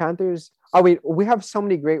Panthers. Oh wait, we have so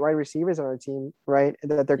many great wide receivers on our team, right?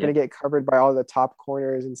 That they're going to get covered by all the top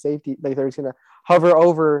corners and safety. Like they're going to hover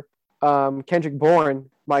over Kendrick Bourne.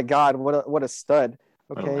 My God, what a stud!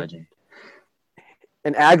 What a Okay, legend.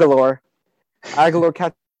 and Aguilar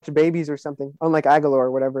catch babies or something, unlike Aguilar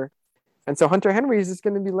or whatever. And so Hunter Henry is just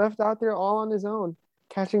going to be left out there all on his own,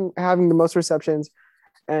 having the most receptions.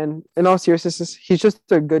 And in all seriousness, he's just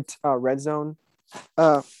a good red zone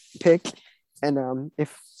pick. And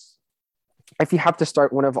if you have to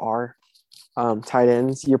start one of our tight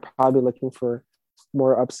ends, you're probably looking for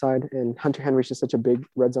more upside. And Hunter Henry's just such a big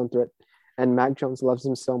red zone threat. And Mac Jones loves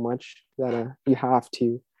him so much that you have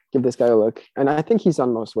to give this guy a look. And I think he's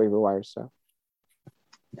on most waiver wires. So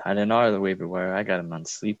I didn't know the waiver wire. I got him on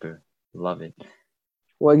Sleeper. Love it.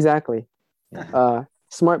 well, exactly. Yeah.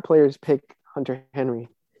 Smart players pick Hunter Henry.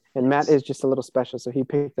 And Matt is just a little special, so he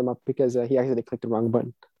picked them up because he actually clicked the wrong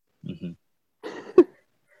button. Mm-hmm.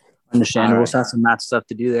 Understandable. All right. Have some math stuff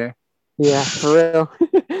to do there. Yeah, for real.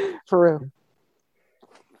 For real.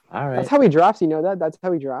 All right. That's how he drafts, you know that? That's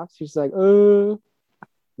how he drafts. He's like,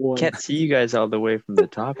 one. Can't see you guys all the way from the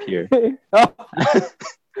top here. Oh.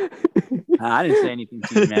 I didn't say anything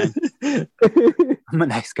to you, man. I'm a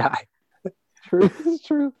nice guy. True. It's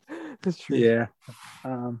true. It's true. Yeah.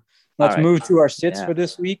 Let's All right. move to our sits Yeah. for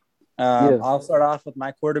this week. Yeah. I'll start off with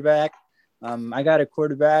my quarterback. I got a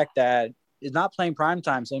quarterback that is not playing prime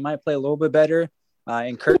time, so he might play a little bit better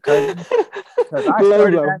in Kirk Cousins. Because I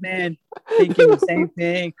started Logo. that man thinking the same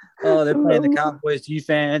thing. Oh, they're playing the Cowboys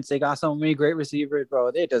defense. They got so many great receivers, bro.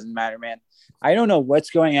 It doesn't matter, man. I don't know what's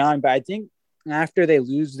going on, but I think after they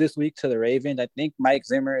lose this week to the Ravens, I think Mike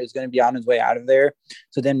Zimmer is going to be on his way out of there.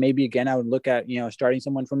 So then maybe again, I would look at, starting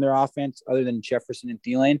someone from their offense other than Jefferson and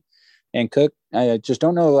Thielen and Cook. I just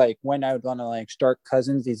don't know when I would want to start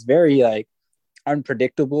Cousins. He's very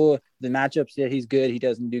unpredictable. The matchups that he's good, he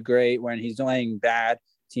doesn't do great. When he's playing bad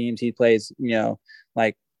teams, he plays,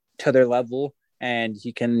 to their level, and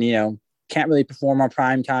he can, can't really perform on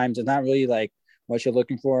prime times. It's not really what you're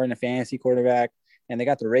looking for in a fantasy quarterback. And they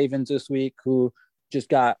got the Ravens this week, who just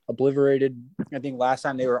got obliterated. I think last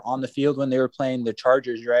time they were on the field when they were playing the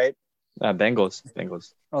Chargers, right? Bengals.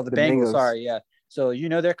 Oh, the The Bengals. Bengals. Sorry, yeah. So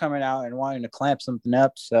they're coming out and wanting to clamp something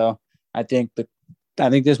up. So I think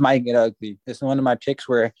this might get ugly. This is one of my picks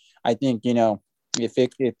where I think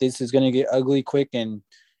if this is going to get ugly quick and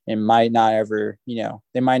it might not ever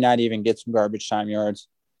they might not even get some garbage time yards.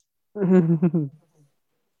 Dang,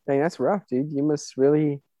 that's rough, dude. He must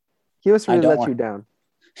really let you down.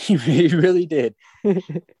 He really did.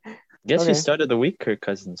 Guess Okay. who started the week? Kirk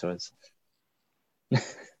Cousins was.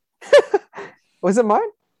 Was it mine?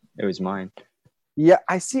 It was mine. Yeah,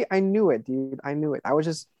 I see. I knew it, dude. I knew it. I was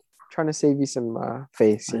just trying to save you some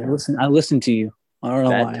face. I listened to you. I don't know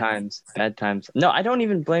Bad why. Bad times. No, I don't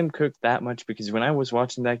even blame Kirk that much because when I was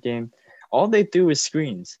watching that game, all they threw was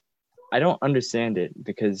screens. I don't understand it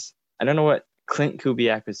because I don't know what Clint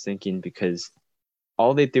Kubiak was thinking because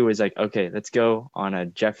all they threw was like, okay, let's go on a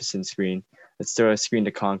Jefferson screen. Let's throw a screen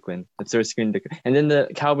to Conklin. Let's throw a screen to... And then the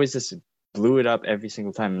Cowboys just blew it up every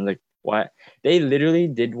single time. I'm like, what? They literally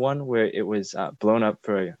did one where it was blown up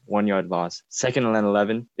for a 1 yard loss. Second and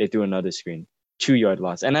 11, they threw another screen. 2 yard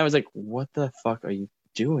loss. And I was like, what the fuck are you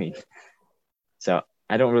doing? So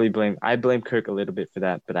I don't really blame. I blame Kirk a little bit for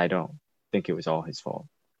that, but I don't think it was all his fault.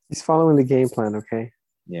 He's following the game plan, okay?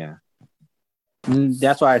 Yeah.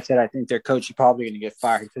 That's why I said I think their coach is probably going to get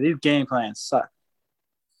fired because these game plans suck.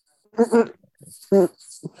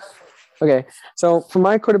 Okay, so for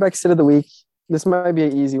my quarterback sit of the week, this might be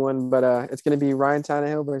an easy one, but it's going to be Ryan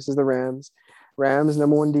Tannehill versus the Rams. Rams,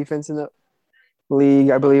 number one defense in the league,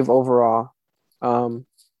 I believe, overall.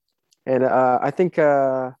 I think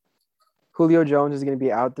Julio Jones is going to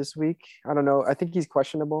be out this week. I don't know. I think he's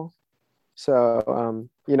questionable. So,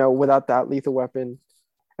 without that lethal weapon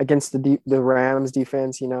against the Rams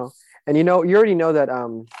defense, and you already know that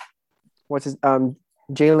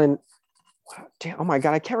Jalen. Oh my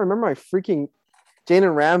God, I can't remember my freaking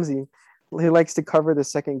Jalen Ramsey. He likes to cover the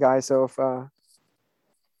second guy. So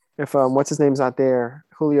if what's his name's not there,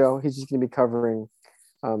 Julio, he's just gonna be covering.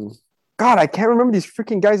 God, I can't remember these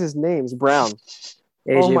freaking guys' names. Brown.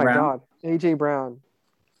 AJ Oh my Brown. God, AJ Brown.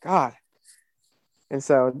 God. And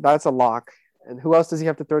so that's a lock. And who else does he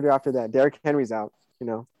have to throw to after that? Derrick Henry's out.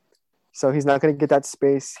 So he's not gonna get that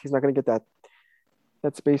space. He's not gonna get that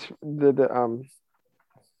space.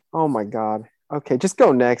 Oh my God. Okay, just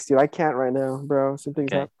go next, dude. I can't right now, bro.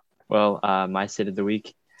 Something's Okay. up. Well, my sit of the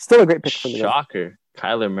week. Still a great pick for me. Shocker.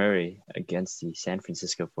 Kyler Murray against the San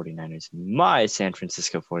Francisco 49ers. My San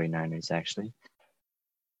Francisco 49ers, actually.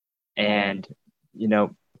 And,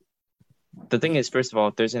 the thing is, first of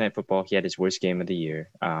all, Thursday Night Football, he had his worst game of the year.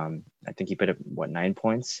 I think he put up, 9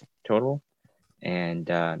 points total? And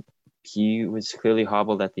he was clearly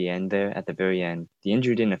hobbled at the end there, at the very end. The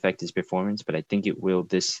injury didn't affect his performance, but I think it will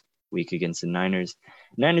this week against the Niners.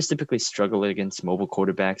 Niners typically struggle against mobile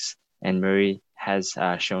quarterbacks, and Murray has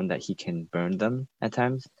shown that he can burn them at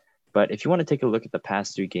times. But if you want to take a look at the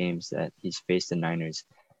past 3 games that he's faced the Niners,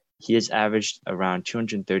 he has averaged around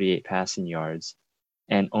 238 passing yards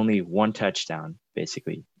and only 1 touchdown,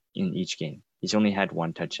 basically, in each game. He's only had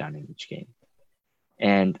 1 touchdown in each game.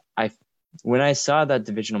 And when I saw that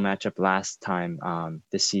divisional matchup last time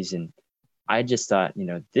this season, I just thought,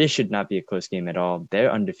 this should not be a close game at all.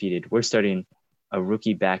 They're undefeated. We're starting a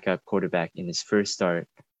rookie backup quarterback in his first start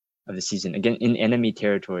of the season, again, in enemy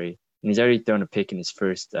territory. And he's already thrown a pick in his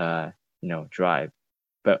first, drive.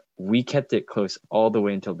 But we kept it close all the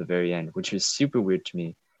way until the very end, which was super weird to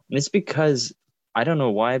me. And it's because, I don't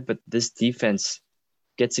know why, but this defense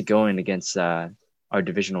gets it going against our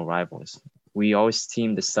divisional rivals. We always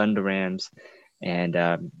seem to stun the Rams, and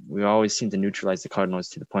we always seem to neutralize the Cardinals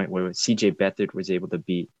to the point where CJ Beathard was able to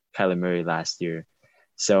beat Kyler Murray last year.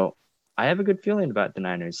 So I have a good feeling about the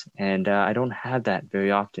Niners, and I don't have that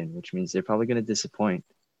very often, which means they're probably going to disappoint.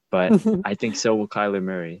 But I think so will Kyler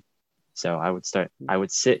Murray. So I would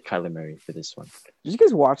sit Kyler Murray for this one. Did you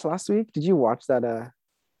guys watch last week? Did you watch that the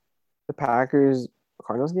Packers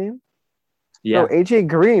Cardinals game? Yeah. Bro, AJ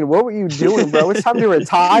Green, what were you doing, bro? It's time to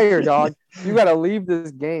retire, dog. You gotta leave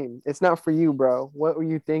this game. It's not for you, bro. What were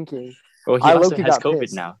you thinking? Well, he also has COVID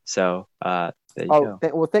pissed now, so there you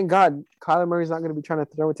go. Thank God, Kyler Murray's not gonna be trying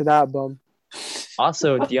to throw it to that bum.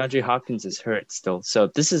 Also, DeAndre Hopkins is hurt still, so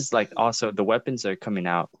this is also the weapons are coming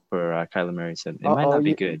out for Kyler Murray, so it might not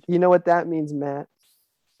be good. You know what that means, Matt?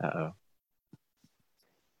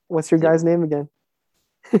 What's your guy's name again?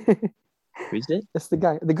 Who's it? That's the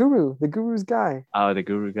guy, the Guru's guy. Oh, the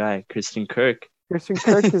Guru guy, Christian Kirk. Christian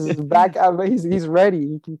Kirk is back. He's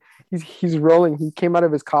ready. He's rolling. He came out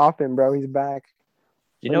of his coffin, bro. He's back.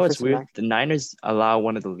 You know what's weird? The Niners allow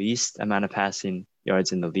one of the least amount of passing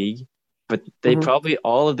yards in the league, but they Mhm. probably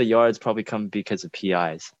all of the yards probably come because of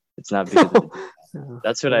PIs. It's not because of the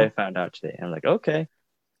That's what I found out today. I'm like, okay,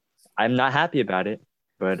 I'm not happy about it,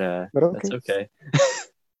 but But okay. that's okay.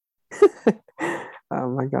 Oh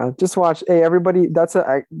my God! Just watch. Hey, everybody,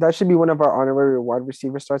 that should be one of our honorary wide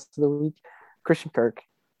receiver starts of the week. Christian Kirk.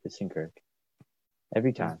 Christian Kirk.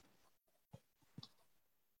 Every time.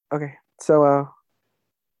 Okay, so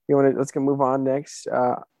let's move on next.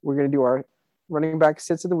 We're gonna do our running back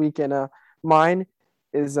sits of the week, and mine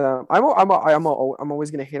is I'm always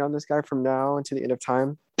gonna hate on this guy from now until the end of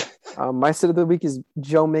time. My sit of the week is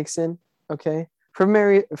Joe Mixon. Okay, for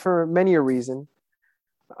many a reason.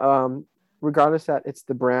 Regardless that it's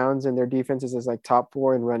the Browns and their defenses is like top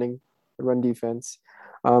 4 in run defense.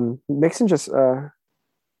 Mixon just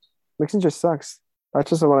sucks. That's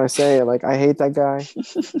just what I say. Like, I hate that guy.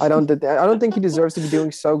 I don't think he deserves to be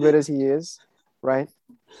doing so good as he is. Right?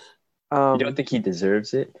 You don't think he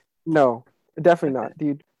deserves it? No, definitely not.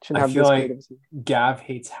 Dude shouldn't have I feel this like great of a season. Gav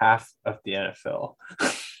hates half of the NFL.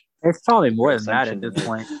 It's probably more than that Assumption, at this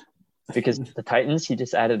point. Because the Titans, he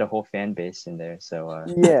just added a whole fan base in there. So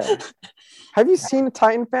Yeah. Have you seen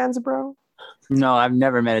Titan fans, bro? No, I've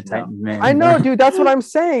never met a Titan man. I know, dude. That's what I'm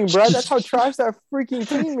saying, bro. That's how trash that freaking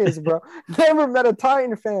team is, bro. Never met a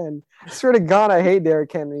Titan fan. Swear to God, I hate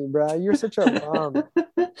Derrick Henry, bro. You're such a bum.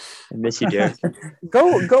 I miss you, Derek.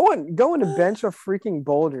 Go on a bench of freaking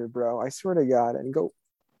Boulder, bro. I swear to God, and go.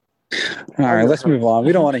 All right, let's move on.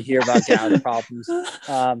 We don't want to hear about Gav's problems.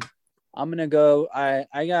 I'm gonna go.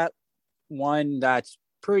 I got one that's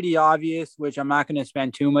pretty obvious, which I'm not gonna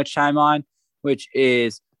spend too much time on, which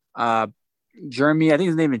is Jeremy. I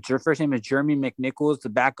think his first name is Jeremy McNichols, the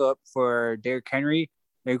backup for Derrick Henry.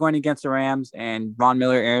 They're going against the Rams and Von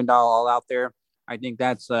Miller, Aaron Donald all out there. I think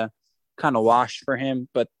that's kind of washed for him.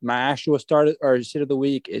 But my actual sit of the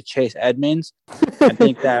week is Chase Edmonds. I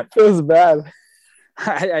think that feels bad.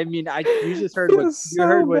 You just heard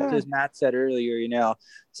what Matt said earlier,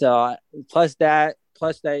 So plus that,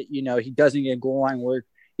 he doesn't get goal line work,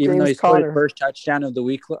 even though he scored his first touchdown of the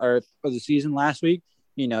week or of the season last week.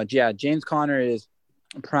 James Conner is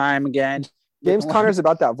prime again. James Conner's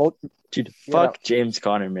about that Dude, fuck James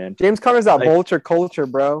Conner, man. James Conner's that vulture culture,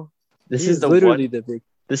 bro. This is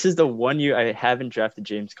the one year I haven't drafted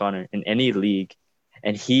James Conner in any league,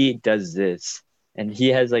 and he does this. And he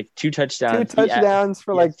has like 2 touchdowns. 2 touchdowns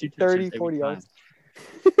for like 30, 40 yards.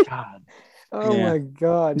 God. My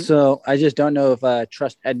God. So I just don't know if I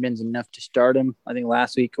trust Edmonds enough to start him. I think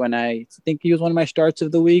last week I think he was one of my starts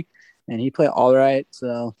of the week, and he played all right.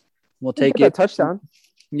 So we'll take it. That touchdown.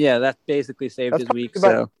 Yeah, that basically saved his week.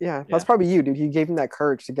 That's probably you, dude. He gave him that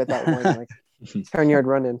courage to get that one 10-yard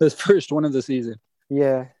run in. His first one of the season.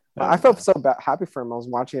 Yeah. I felt so happy for him. I was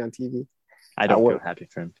watching on TV. I don't feel happy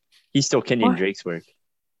for him. He's still Kenyon Drake's work.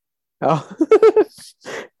 Oh.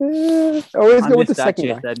 Always go with the second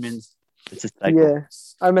Chase guy. Edmonds. It's a cycle. Yeah.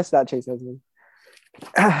 I missed that Chase Edmonds.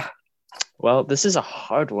 Well, this is a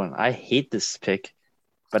hard one. I hate this pick,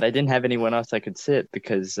 but I didn't have anyone else I could sit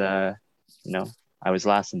because, I was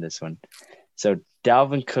last in this one. So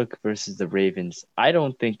Dalvin Cook versus the Ravens. I'm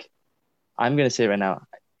going to say right now,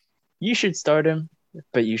 you should start him,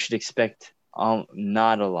 but you should expect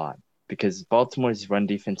not a lot because Baltimore's run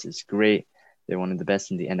defense is great. They're one of the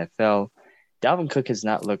best in the NFL. Dalvin Cook has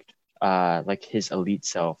not looked like his elite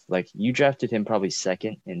self. Like, you drafted him probably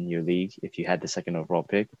second in your league if you had the second overall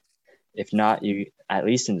pick. If not, you at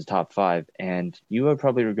least in the top 5. And you are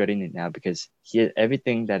probably regretting it now because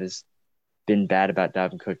everything that has been bad about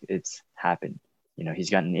Dalvin Cook, it's happened. He's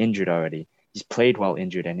gotten injured already. He's played while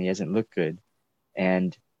injured and he hasn't looked good.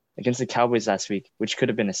 And against the Cowboys last week, which could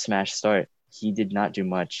have been a smash start, he did not do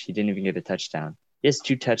much. He didn't even get a touchdown. He has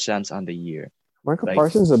 2 touchdowns on the year. Michael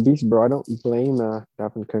Parsons is a beast, bro. I don't blame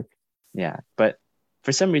Dalvin Cook. Yeah, but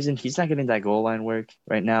for some reason, he's not getting that goal line work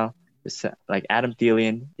right now. It's like Adam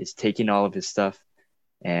Thielen is taking all of his stuff,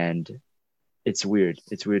 and it's weird.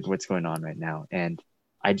 It's weird what's going on right now. And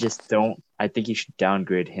I think you should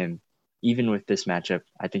downgrade him. Even with this matchup,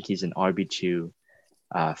 I think he's an RB2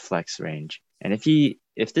 flex range. And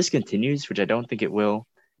if this continues, which I don't think it will,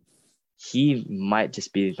 he might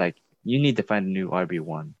just be like, you need to find a new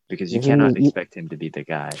RB1 because you cannot expect him to be the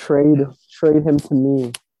guy. Trade him to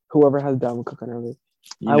me. Whoever has Dalvin Cook on our league.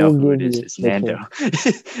 You know who it is. It's Nando.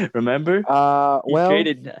 Remember? He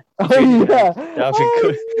traded Dalvin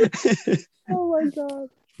Cook. Oh my God.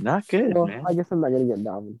 Not good, man. I guess I'm not gonna get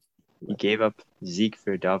Dalvin. He gave up Zeke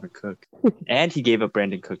for Dalvin Cook, and he gave up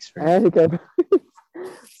Brandon Cooks for him.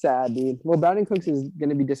 Sad, dude. Well, Brandon Cooks is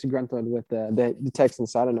gonna be disgruntled with the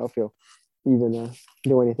Texans, so I don't know if he'll even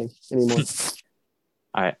do anything anymore.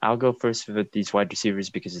 All right, I'll go first with these wide receivers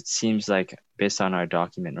because it seems like based on our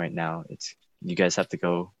document right now, it's you guys have to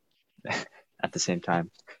go at the same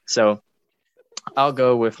time. So I'll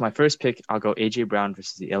go with my first pick. I'll go AJ Brown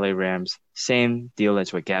versus the LA Rams. Same deal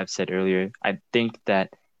as what Gav said earlier. I think that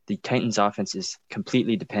the Titans offense is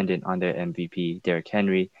completely dependent on their MVP, Derrick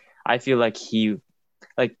Henry. I feel like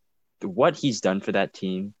what he's done for that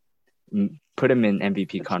team put him in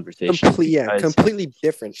MVP conversation. Completely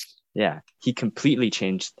different. Yeah, he completely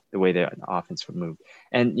changed the way the offense would move.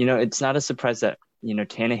 And, it's not a surprise that,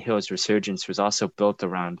 Tannehill's resurgence was also built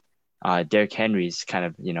around Derrick Henry's kind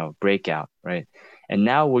of, breakout, right? And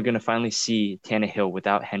now we're going to finally see Tannehill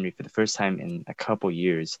without Henry for the first time in a couple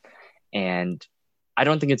years. And I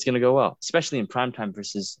don't think it's going to go well, especially in primetime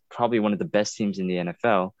versus probably one of the best teams in the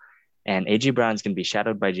NFL. And A.J. Brown's going to be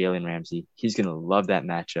shadowed by Jalen Ramsey. He's going to love that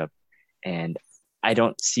matchup. And I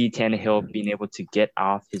don't see Tannehill being able to get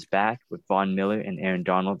off his back with Von Miller and Aaron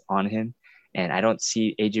Donald on him. And I don't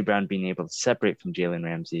see A.J. Brown being able to separate from Jalen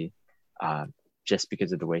Ramsey just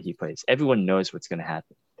because of the way he plays. Everyone knows what's going to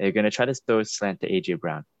happen. They're going to try to throw a slant to A.J.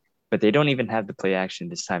 Brown, but they don't even have the play action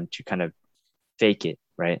this time to kind of fake it,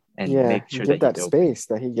 right? And make sure that space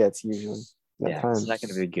that he gets usually. It's not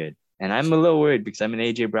going to be good. And I'm a little worried because I'm an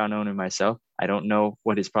A.J. Brown owner myself. I don't know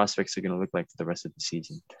what his prospects are going to look like for the rest of the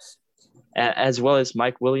season. As well as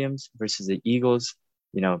Mike Williams versus the Eagles.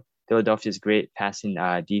 Philadelphia's great passing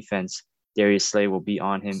defense. Darius Slay will be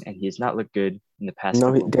on him, and he has not looked good in the past.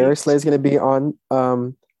 No, Darius Slay is going to be on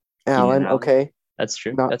Allen. Okay, that's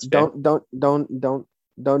true. No, that's fair.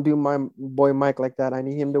 Don't do my boy Mike like that. I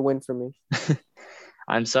need him to win for me.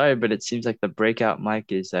 I'm sorry, but it seems like the breakout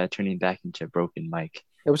Mike is turning back into a broken Mike.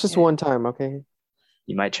 It was just one time, okay?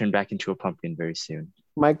 He might turn back into a pumpkin very soon.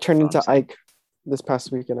 Mike turned into Ike this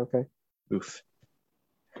past weekend, okay? Oof.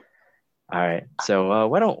 All right. So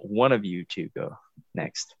why don't one of you two go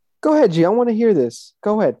next? Go ahead, G. I want to hear this.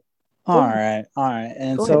 Go ahead. All right.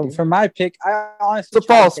 And so for my pick, I honestly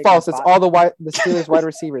false. It's all the Steelers wide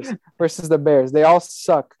receivers versus the Bears. They all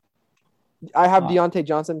suck. I have Deontay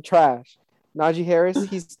Johnson, trash. Najee Harris,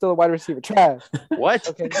 he's still a wide receiver, trash. What?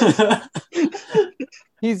 Okay.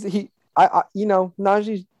 Najee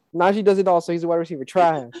does it all, so he's a wide receiver,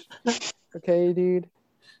 trash. Okay, dude.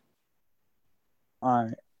 All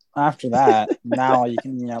right. After that, now you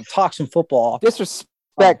can talk some football.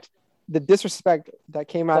 Disrespect. The disrespect that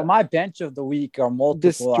came out. So my bench of the week are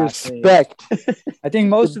multiple. Disrespect. I think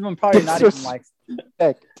most of them probably not even like.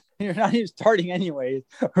 You're not even starting anyways.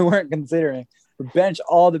 We weren't considering. We bench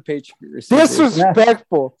all the Patriot receivers.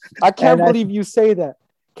 Disrespectful. I can't believe you say that.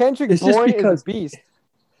 Kendrick Bourne is a beast.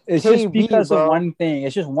 It's just because of one thing.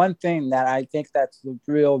 It's just one thing that I think that's the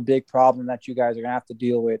real big problem that you guys are gonna have to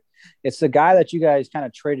deal with. It's the guy that you guys kind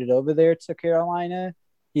of traded over there to Carolina.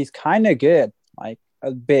 He's kind of good, like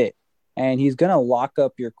a bit, and he's gonna lock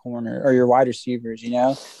up your corner or your wide receivers. His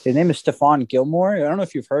name is Stephon Gilmore. I don't know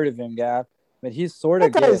if you've heard of him, Gav, but he's sort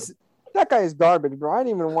of good. That guy is garbage, bro. I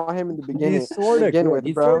didn't even want him in the beginning. He's sort of good.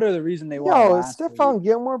 He's sort of the reason they won. Stephon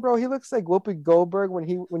Gilmore, bro. He looks like Whoopi Goldberg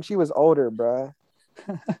when she was older, bro.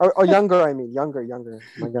 or younger, I mean. Younger.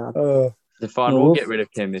 My God. Stephon, we'll get rid of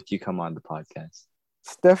him if you come on the podcast.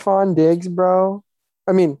 Stephon Diggs, bro.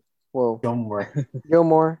 I mean, whoa.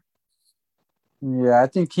 Gilmore. Yeah, I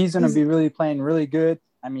think he's going to be really playing really good.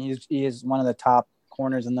 I mean, he is one of the top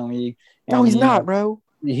corners in the league. No, he's not, bro.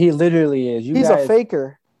 He literally is. He's a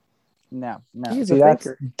faker. No. He's a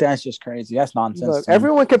faker. That's just crazy. That's nonsense. Look,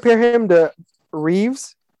 everyone compare him to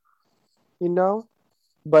Reeves,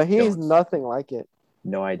 but he's nothing like it.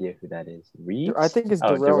 No idea who that is. Reeves? I think it's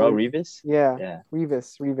Darrelle Revis? Yeah.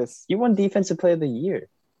 Revis. He won Defensive Player of the Year.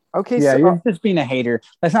 Okay, yeah, so you're just being a hater.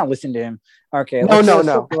 Let's not listen to him. Okay. No.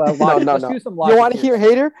 No. Let's do some logic. You want to hear a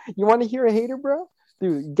hater? You want to hear a hater, bro?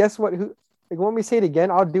 Dude, guess what? You want me to say it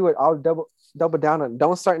again? I'll do it. I'll double down on it.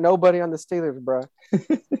 Don't start nobody on the Steelers, bro.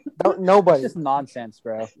 Nobody. It's just nonsense,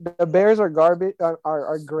 bro. The Bears are garbage.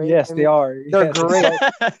 Are great. Yes, they are. They're great.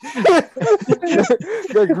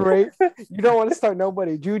 They're great. You don't want to start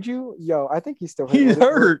nobody. Juju, I think he's still hurt. He's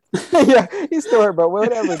hurt. Yeah, he's still hurt, but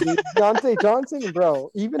whatever, dude. Deontay Johnson,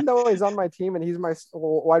 bro. Even though he's on my team and he's my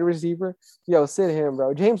wide receiver, sit him,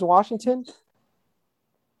 bro. James Washington.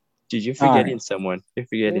 Dude, you're forgetting someone. You're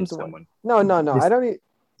forgetting someone. No. I don't.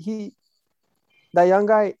 That young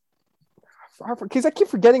guy. Because I keep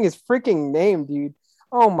forgetting his freaking name, dude.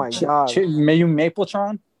 Oh my God.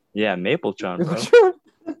 Mapletron? Yeah, Mapletron,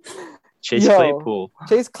 bro. Chase Claypool.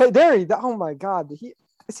 Oh my God.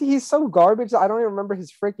 He's so garbage. I don't even remember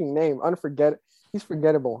his freaking name. He's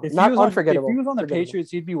forgettable. If Not he was unforgettable. if he was on the forgettable.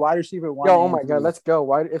 Patriots, he'd be wide receiver 1. Yo, oh my god, let's go.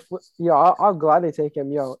 Why? I'll gladly take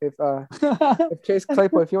him. Yo, if Chase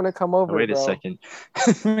Claypool, if you want to come over, Wait a bro. second.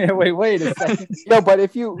 wait a second. No, but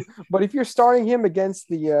if you're starting him against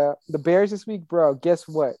the Bears this week, bro, guess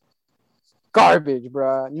what? Garbage,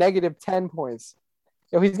 bro. -10 points.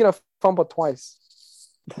 Yo, he's gonna fumble twice.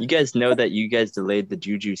 You guys know that you guys delayed the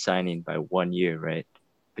Juju signing by 1 year, right?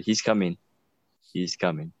 But he's coming. He's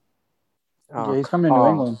coming. Yeah, he's coming to New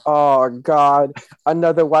England. Oh god,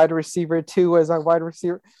 another wide receiver too as a wide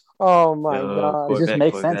receiver. Oh my god. It just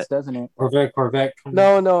makes Corvette. sense, doesn't it? Corvette.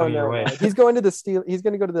 No. He's going to the Steel. He's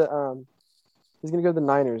gonna go to the He's gonna go to the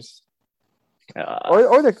Niners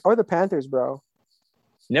or the Panthers, bro.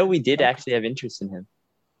 No, we did actually have interest in him.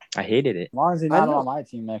 I hated it. As long as he's not on my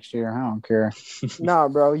team next year, I don't care. Nah,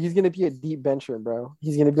 bro. He's gonna be a deep bencher, bro.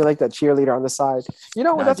 He's gonna be like that cheerleader on the side. You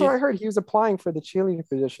know, that's what I heard. He was applying for the cheerleader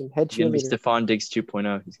position, head He's gonna be cheerleader. Stephon Diggs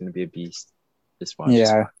 2.0. He's gonna be a beast. Just watch.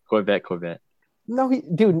 Yeah. Corvette. No,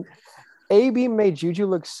 dude. AB made Juju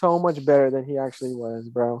look so much better than he actually was,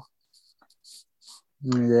 bro.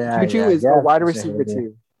 Yeah, Juju is a wide receiver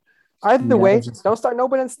too. Either way, don't start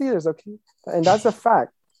nobody on Steelers, okay? And that's a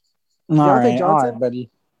fact. Deontay Johnson,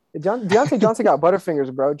 buddy. Deontay Johnson got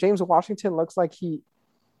butterfingers, bro. James Washington looks like he.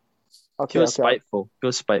 Okay, he was spiteful.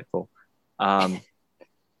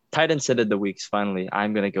 Tight end set of the weeks. Finally,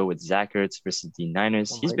 I'm gonna go with Zach Ertz versus the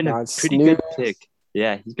Niners. He's been a pretty good pick.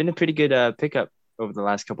 Yeah, he's been a pretty good pickup over the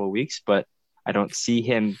last couple of weeks, but I don't see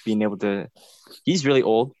him being able to. He's really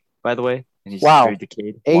old, by the way, and he's very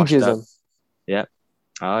decayed. Ageism. Yeah.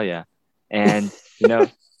 Oh yeah, and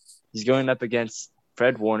he's going up against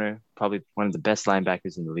Fred Warner, probably one of the best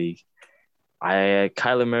linebackers in the league.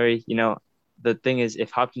 Kyler Murray, the thing is,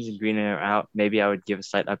 if Hopkins and Green are out, maybe I would give a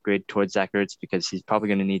slight upgrade towards Zach Ertz because he's probably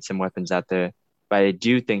going to need some weapons out there. But I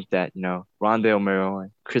do think that, Rondale Moore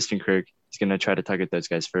and Christian Kirk is going to try to target those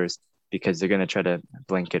guys first because they're going to try to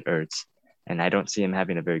blanket Ertz. And I don't see him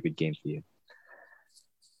having a very good game for you.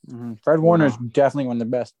 Mm-hmm. Fred Warner is definitely one of the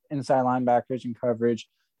best inside linebackers in coverage.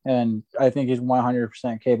 And I think he's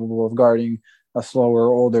 100% capable of guarding a slower,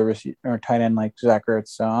 older receiver or tight end like Zach Ertz.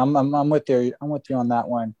 So I'm with you. I'm with you on that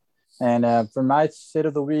one. And for my sit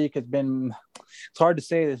of the week, it's hard to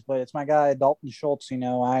say this, but it's my guy Dalton Schultz.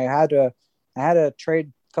 I had a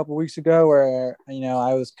trade a couple weeks ago where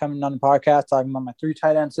I was coming on the podcast talking about my 3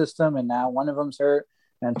 tight end system, and now one of them's hurt,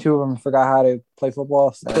 and 2 of them forgot how to play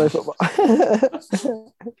football. So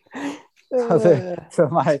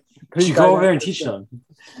my you go over there and teach them.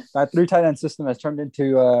 My 3 tight end system has turned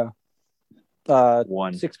into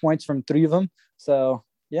 6 points from 3 of them. So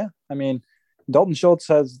yeah, I mean, Dalton Schultz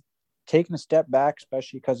has taken a step back,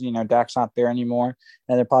 especially because Dak's not there anymore,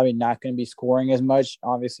 and they're probably not going to be scoring as much.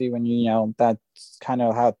 Obviously, when that's kind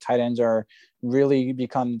of how tight ends are really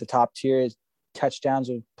become the top tier. Touchdowns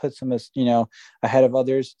will put him as ahead of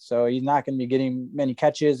others. So he's not going to be getting many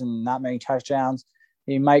catches and not many touchdowns.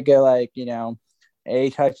 He might get a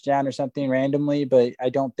touchdown or something randomly, but I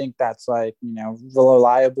don't think that's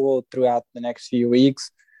reliable throughout the next few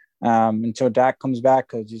weeks. Until Dak comes back,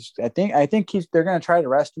 because I think they're going to try to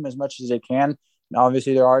rest him as much as they can. And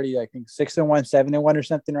obviously, they're already 6-1, 7-1 or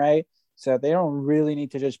something, right? So they don't really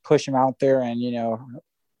need to just push him out there and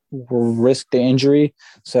risk the injury.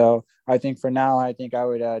 So I think for now, I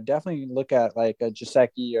would definitely look at a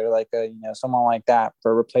Gesicki or someone like that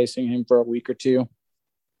for replacing him for a week or 2.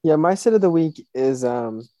 Yeah, my sit of the week is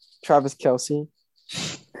Travis Kelce.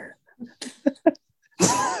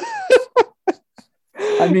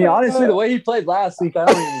 I mean, honestly, the way he played last week, I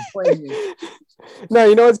don't even blame you. No,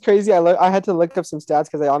 you know what's crazy? I had to look up some stats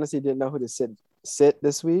because I honestly didn't know who to sit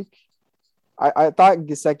this week. I thought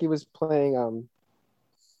Gesicki was playing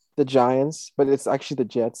the Giants, but it's actually the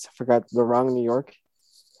Jets. I forgot the wrong New York.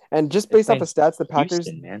 And just based off the stats, the Packers.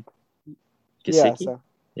 Houston, man. Gesicki?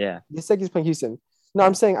 Yeah. Gesicki's playing Houston. No,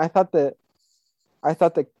 I'm saying I thought the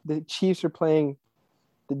Chiefs were playing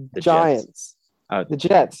the Giants. The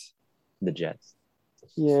Jets. The Jets.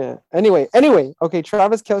 Yeah. Anyway. Okay,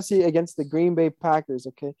 Travis Kelce against the Green Bay Packers.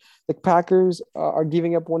 Okay, the Packers are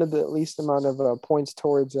giving up one of the least amount of points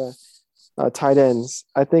towards tight ends.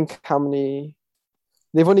 I think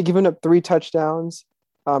they've only given up 3 touchdowns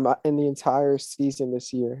in the entire season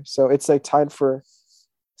this year. So it's tied for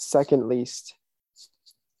second least.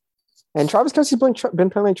 And Travis Kelce's been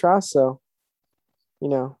playing like trash, so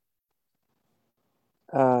don't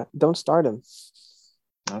start him.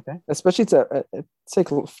 Okay. Especially it's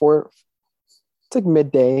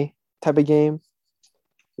midday type of game.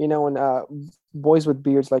 When boys with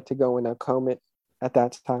beards like to go and comb it at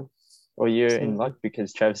that time. Well, you're in luck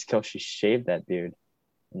because Travis Kelce shaved that beard.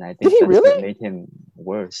 and I Did think he that's what really? made him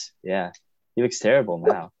worse. Yeah, he looks terrible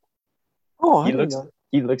now. Oh, I He didn't looks know.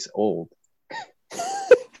 he looks old.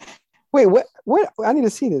 Wait, what? What? I need to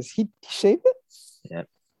see this. He shaved it? Yeah.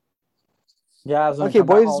 Yeah, I was gonna Okay, come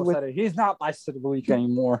back boys, all of a with- sudden. He's not my sit of the week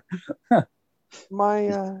anymore. My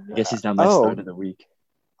I guess he's not my oh. start of the week.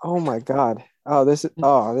 Oh my god. This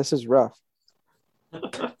is rough.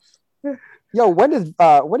 Yo, when did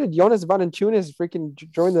Jonas Valanciunas freaking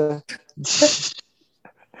join the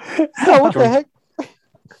Yo, what the heck?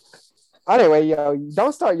 Anyway, yo,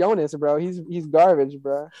 don't start Jonas, bro. He's garbage,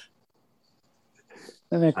 bro.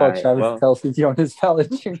 And they call All right, Travis well- Kelce Jonas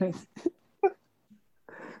Valanciunas.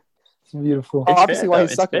 It's beautiful. Oh, It's obviously fair, why though.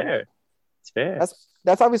 he's It's sucking. fair. It's fair.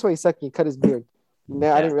 That's obviously why he's sucking. He cut his beard. Nah, I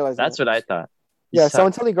Yeah, didn't realize That's that. what I thought. Yeah, so sucked-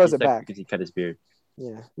 until he grows it sucked back. because he cut his beard.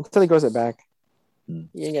 Yeah, until he grows it back. Hmm.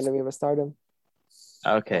 You ain't gonna be able to start him.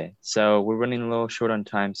 Okay, so we're running a little short on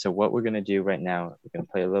time. So what we're gonna do right now, we're gonna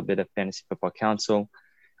play a little bit of Fantasy Football Council.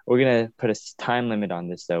 We're gonna put a time limit on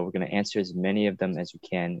this, though. We're gonna answer as many of them as we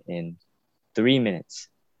can in 3 minutes.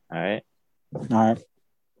 All right. All right.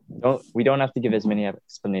 We don't have to give as many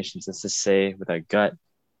explanations. Let's just say with our gut,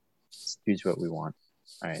 just choose what we want.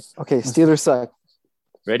 All right. Okay, Steelers suck.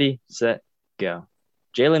 Ready, set, go.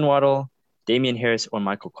 Jalen Waddle, Damian Harris, or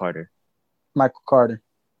Michael Carter? Michael Carter.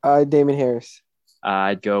 Damon Harris.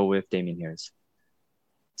 I'd go with Damian Harris.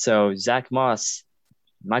 So Zach Moss,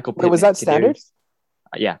 Michael Wait, Pittman. was that standard?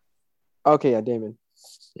 Yeah. Okay, yeah, Damon.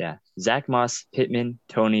 Yeah. Zach Moss, Pittman,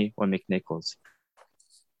 Tony, or McNichols.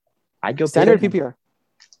 I'd go Standard Pittman. PPR.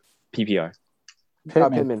 PPR.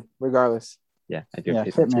 Pittman, regardless. Yeah, I'd go Yeah,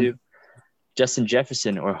 Pittman Pittman. too. Justin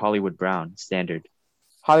Jefferson or Hollywood Brown, standard.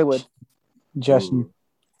 Hollywood. Justin. Ooh.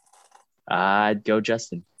 I'd go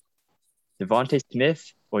Justin. Devontae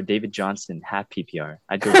Smith or David Johnson, half PPR.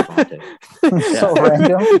 I'd go Devontae. So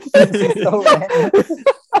random. So random.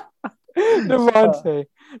 Devontae.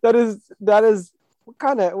 That is what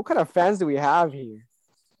kind of fans do we have here?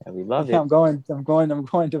 Yeah, we love Yeah, it. I'm going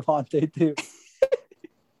Devontae too.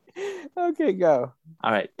 Okay, go.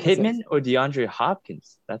 All right. Pittman or DeAndre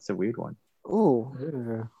Hopkins? That's a weird one.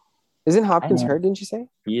 Ooh. Isn't Hopkins I know. hurt, didn't you say?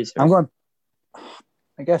 He is I'm hurt. going.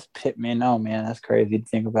 I guess Pittman. Oh man, that's crazy to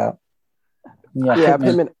think about. Yeah,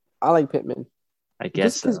 Pittman. I like Pittman. I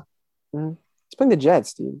guess Just 'cause- so. He's playing the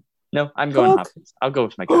Jets, dude. No, I'm going Cook. Hopkins. I'll go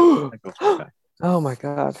with my guy. I'll go with my guy. Oh my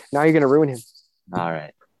god. Now you're gonna ruin him. All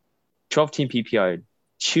right. 12-team PPR.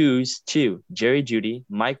 Choose two. Jerry Jeudy,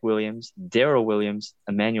 Mike Williams, Darrell Williams,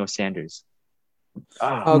 Emmanuel Sanders.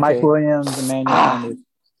 Okay. Mike Williams, Emmanuel Sanders.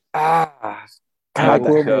 Ah. I Mike will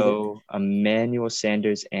Williams. go Emmanuel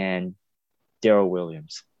Sanders and Darrell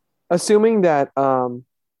Williams. Assuming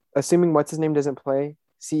what's his name doesn't play,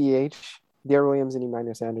 CEH, Darrell Williams and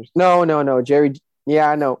Emmanuel Sanders. No. Jerry. Yeah,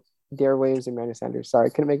 I know. Darrell Williams and Emmanuel Sanders. Sorry,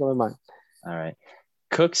 couldn't make up my mind. All right.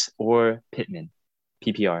 Cooks or Pittman?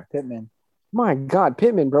 PPR. Pittman. My God,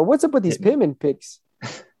 Pittman, bro. What's up with these Pittman. Pittman picks?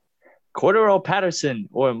 Cordarrelle Patterson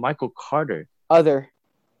or Michael Carter? Other.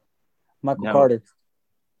 Michael No. Carter.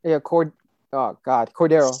 Yeah, oh God,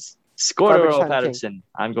 Cordero. Garbage Scordarrelle time Patterson.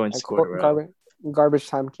 I'm going Scordarrelle. Garbage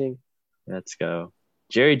time king. Let's go.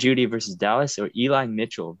 Jerry Jeudy versus Dallas or Eli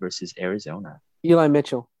Mitchell versus Arizona? Eli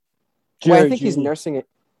Mitchell. Jerry I think he's Jeudy. nursing an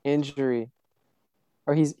injury,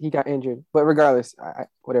 or he got injured. But regardless,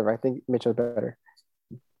 whatever. I think Mitchell's better.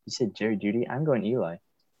 You said Jerry Jeudy? I'm going Eli.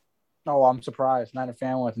 Oh, I'm surprised. Niner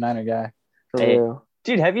fan with Niner guy. For Hey. real.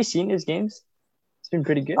 Dude, have you seen his games? It's been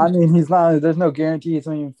pretty good. I mean, he's not. There's no guarantee he's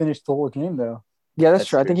going to even finish the whole game, though. Yeah, that's That's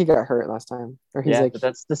true. I true. think he got hurt last time, or he's yeah, like, but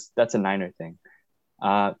that's a Niner thing.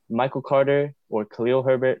 Michael Carter or Khalil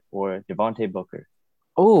Herbert or Devontae Booker?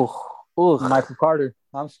 oh, Michael Carter.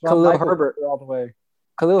 I'm Khalil Michael Herbert. Carter all the way.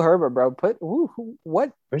 Khalil Herbert, bro.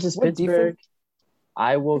 What? Versus What Pittsburgh? defense?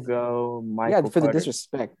 I will go Michael Yeah, for the Carter.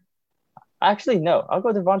 disrespect. Actually, no. I'll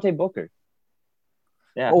go Devontae Booker.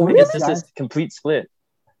 Yeah, Oh, I guess really? this is complete split.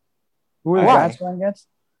 Who are the Why? Giants going against?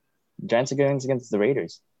 Giants are going against the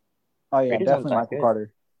Raiders. Oh, yeah, Raiders definitely aren't that Michael good.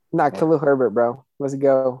 Carter. Not Khalil Herbert, bro. Let's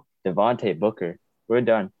go. Devontae Booker. We're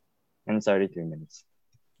done. And it's already 3 minutes.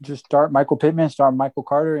 Just start Michael Pittman, start Michael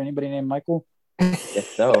Carter. Anybody named Michael? Yes,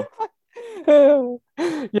 so.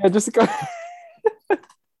 Yeah, just go.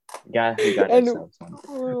 We got And- ourselves one.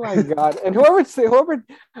 Oh my God! And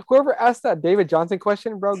whoever asked that David Johnson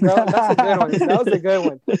question, bro, that's a good one. That was a good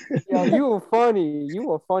one. Yo, you were funny. You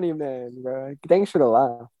were funny, man, bro. Thanks for the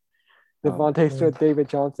laugh. Devontae Smith, David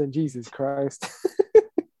Johnson. Jesus Christ.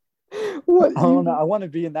 What? Oh, no. I want to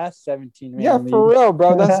be in that 17 man. Yeah, league. for real,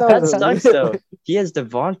 bro. That That sounds sucks, though. He has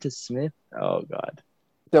Devonta Smith. Oh, God.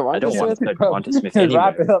 Devonta I don't want to Smith. start Devonta Smith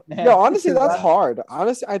Wrap it anywhere. up, man. Yo, honestly, that's Wrap- hard.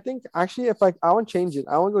 Honestly, I think actually, if like I want to change it,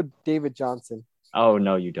 I want to go David Johnson. Oh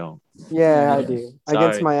no, you don't. Yeah, I Yeah. do. Sorry.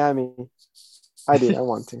 Against Miami. I do. I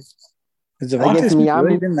want to. Is Against Devonta Smith Miami.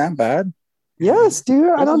 really been that bad? Yes, dude.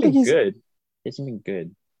 I don't think been he's. good. He hasn't been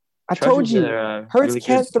good. I told Chargers you, are, Hurts really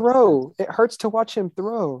can't good. throw. It hurts to watch him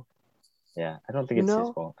throw. Yeah, I don't think You it's know?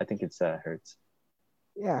 his fault. I think it's Hurts.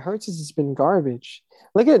 Yeah, Hurts has just been garbage.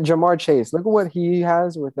 Look at Jamar Chase. Look at what he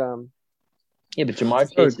has with Yeah, but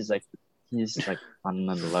Jamar Chase is like he's like on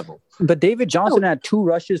another level. But David Johnson had 2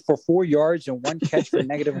 rushes for 4 yards and 1 catch for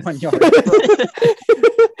 -1 yard.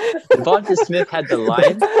 Devonta Smith had the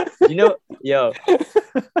Lions. You know, yo,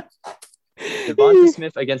 Devonta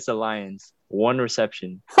Smith against the Lions, 1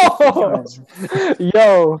 reception.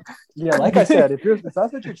 Yo, Yeah, like I said, if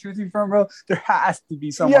that's what you're choosing from, bro, there has to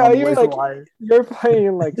be someone Yeah, on you're the like- wire. you're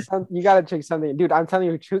playing like you gotta take something, dude. I'm telling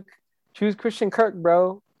you, choose Christian Kirk,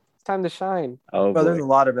 bro. It's time to shine. Oh, Bro, boy. there's a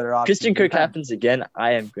lot of better options. Christian Kirk happens again.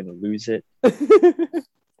 I am gonna lose it. that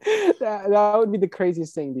would be the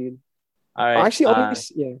craziest thing, dude. All right.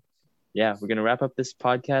 Actually, Yeah, we're gonna wrap up this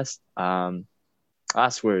podcast.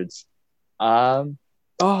 Last words.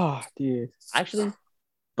 Oh, dude. Actually,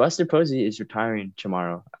 Buster Posey is retiring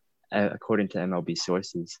tomorrow, according to MLB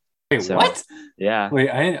sources. Wait, So- what? Yeah. Wait,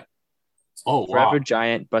 I didn't. Oh, wow. Forever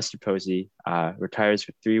Giant Buster Posey retires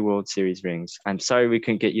with 3 World Series rings. I'm sorry we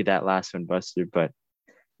couldn't get you that last one, Buster, but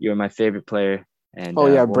you're my favorite player. And Oh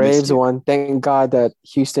yeah, we'll miss Braves you. won. Thank God that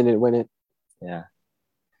Houston didn't win it. Yeah.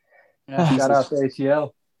 Yeah, shout out to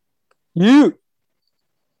ATL. You.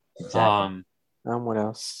 Exactly. What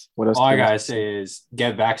else? What else? All I can we gotta say is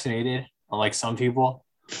get vaccinated. Unlike some people.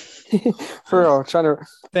 For real, trying to.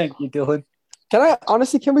 Thank you, Dylan.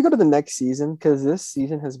 Can we go to the next season? Because this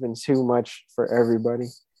season has been too much for everybody.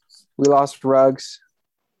 We lost Ruggs,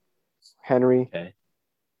 Henry.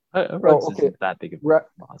 Ruggs okay. isn't that big of a Ru-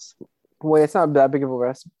 loss. Wait, it's not that big of a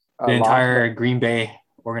rest. The loss, entire Green Bay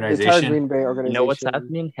but the organization. entire Green Bay You organization. know what's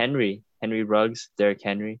happening? Henry Ruggs, Derrick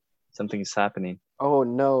Henry. Something's happening. Oh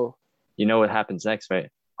no, You know what happens next, right?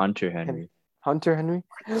 Hunter Henry. Hunter Henry.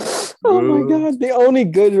 Oh my Boo. God, the only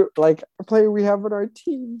good player we have on our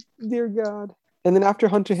team. Dear God. And then after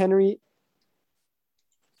Hunter Henry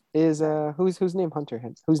is who's named Hunter?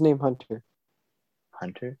 Who's named Hunter?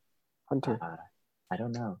 Hunter? Hunter. I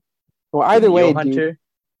don't know. Well, either Yo way, dude. Hunter.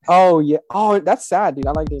 Oh yeah. Oh, that's sad, dude.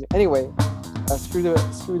 I like it. Anyway, screw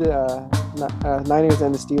the Niners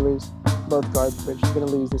and the Steelers. Both garbage. Gonna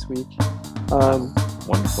lose this week.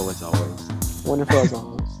 Wonderful as always. Wonderful as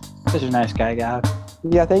always. Such a nice guy, Gav.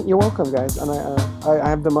 Yeah, you're welcome, guys. And I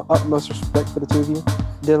have the utmost respect for the two of you,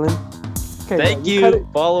 Dylan. Okay, Thank man, cut you. it.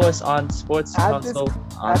 Follow us on Sports Add this- Council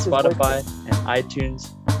on add this Spotify and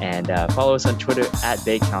iTunes, and follow us on Twitter at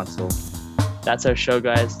Bay Council. That's our show,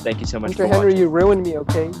 guys. Thank you so much Mr. for Henry, watching. you ruined me.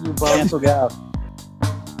 Okay, you bum. Cancel Gav.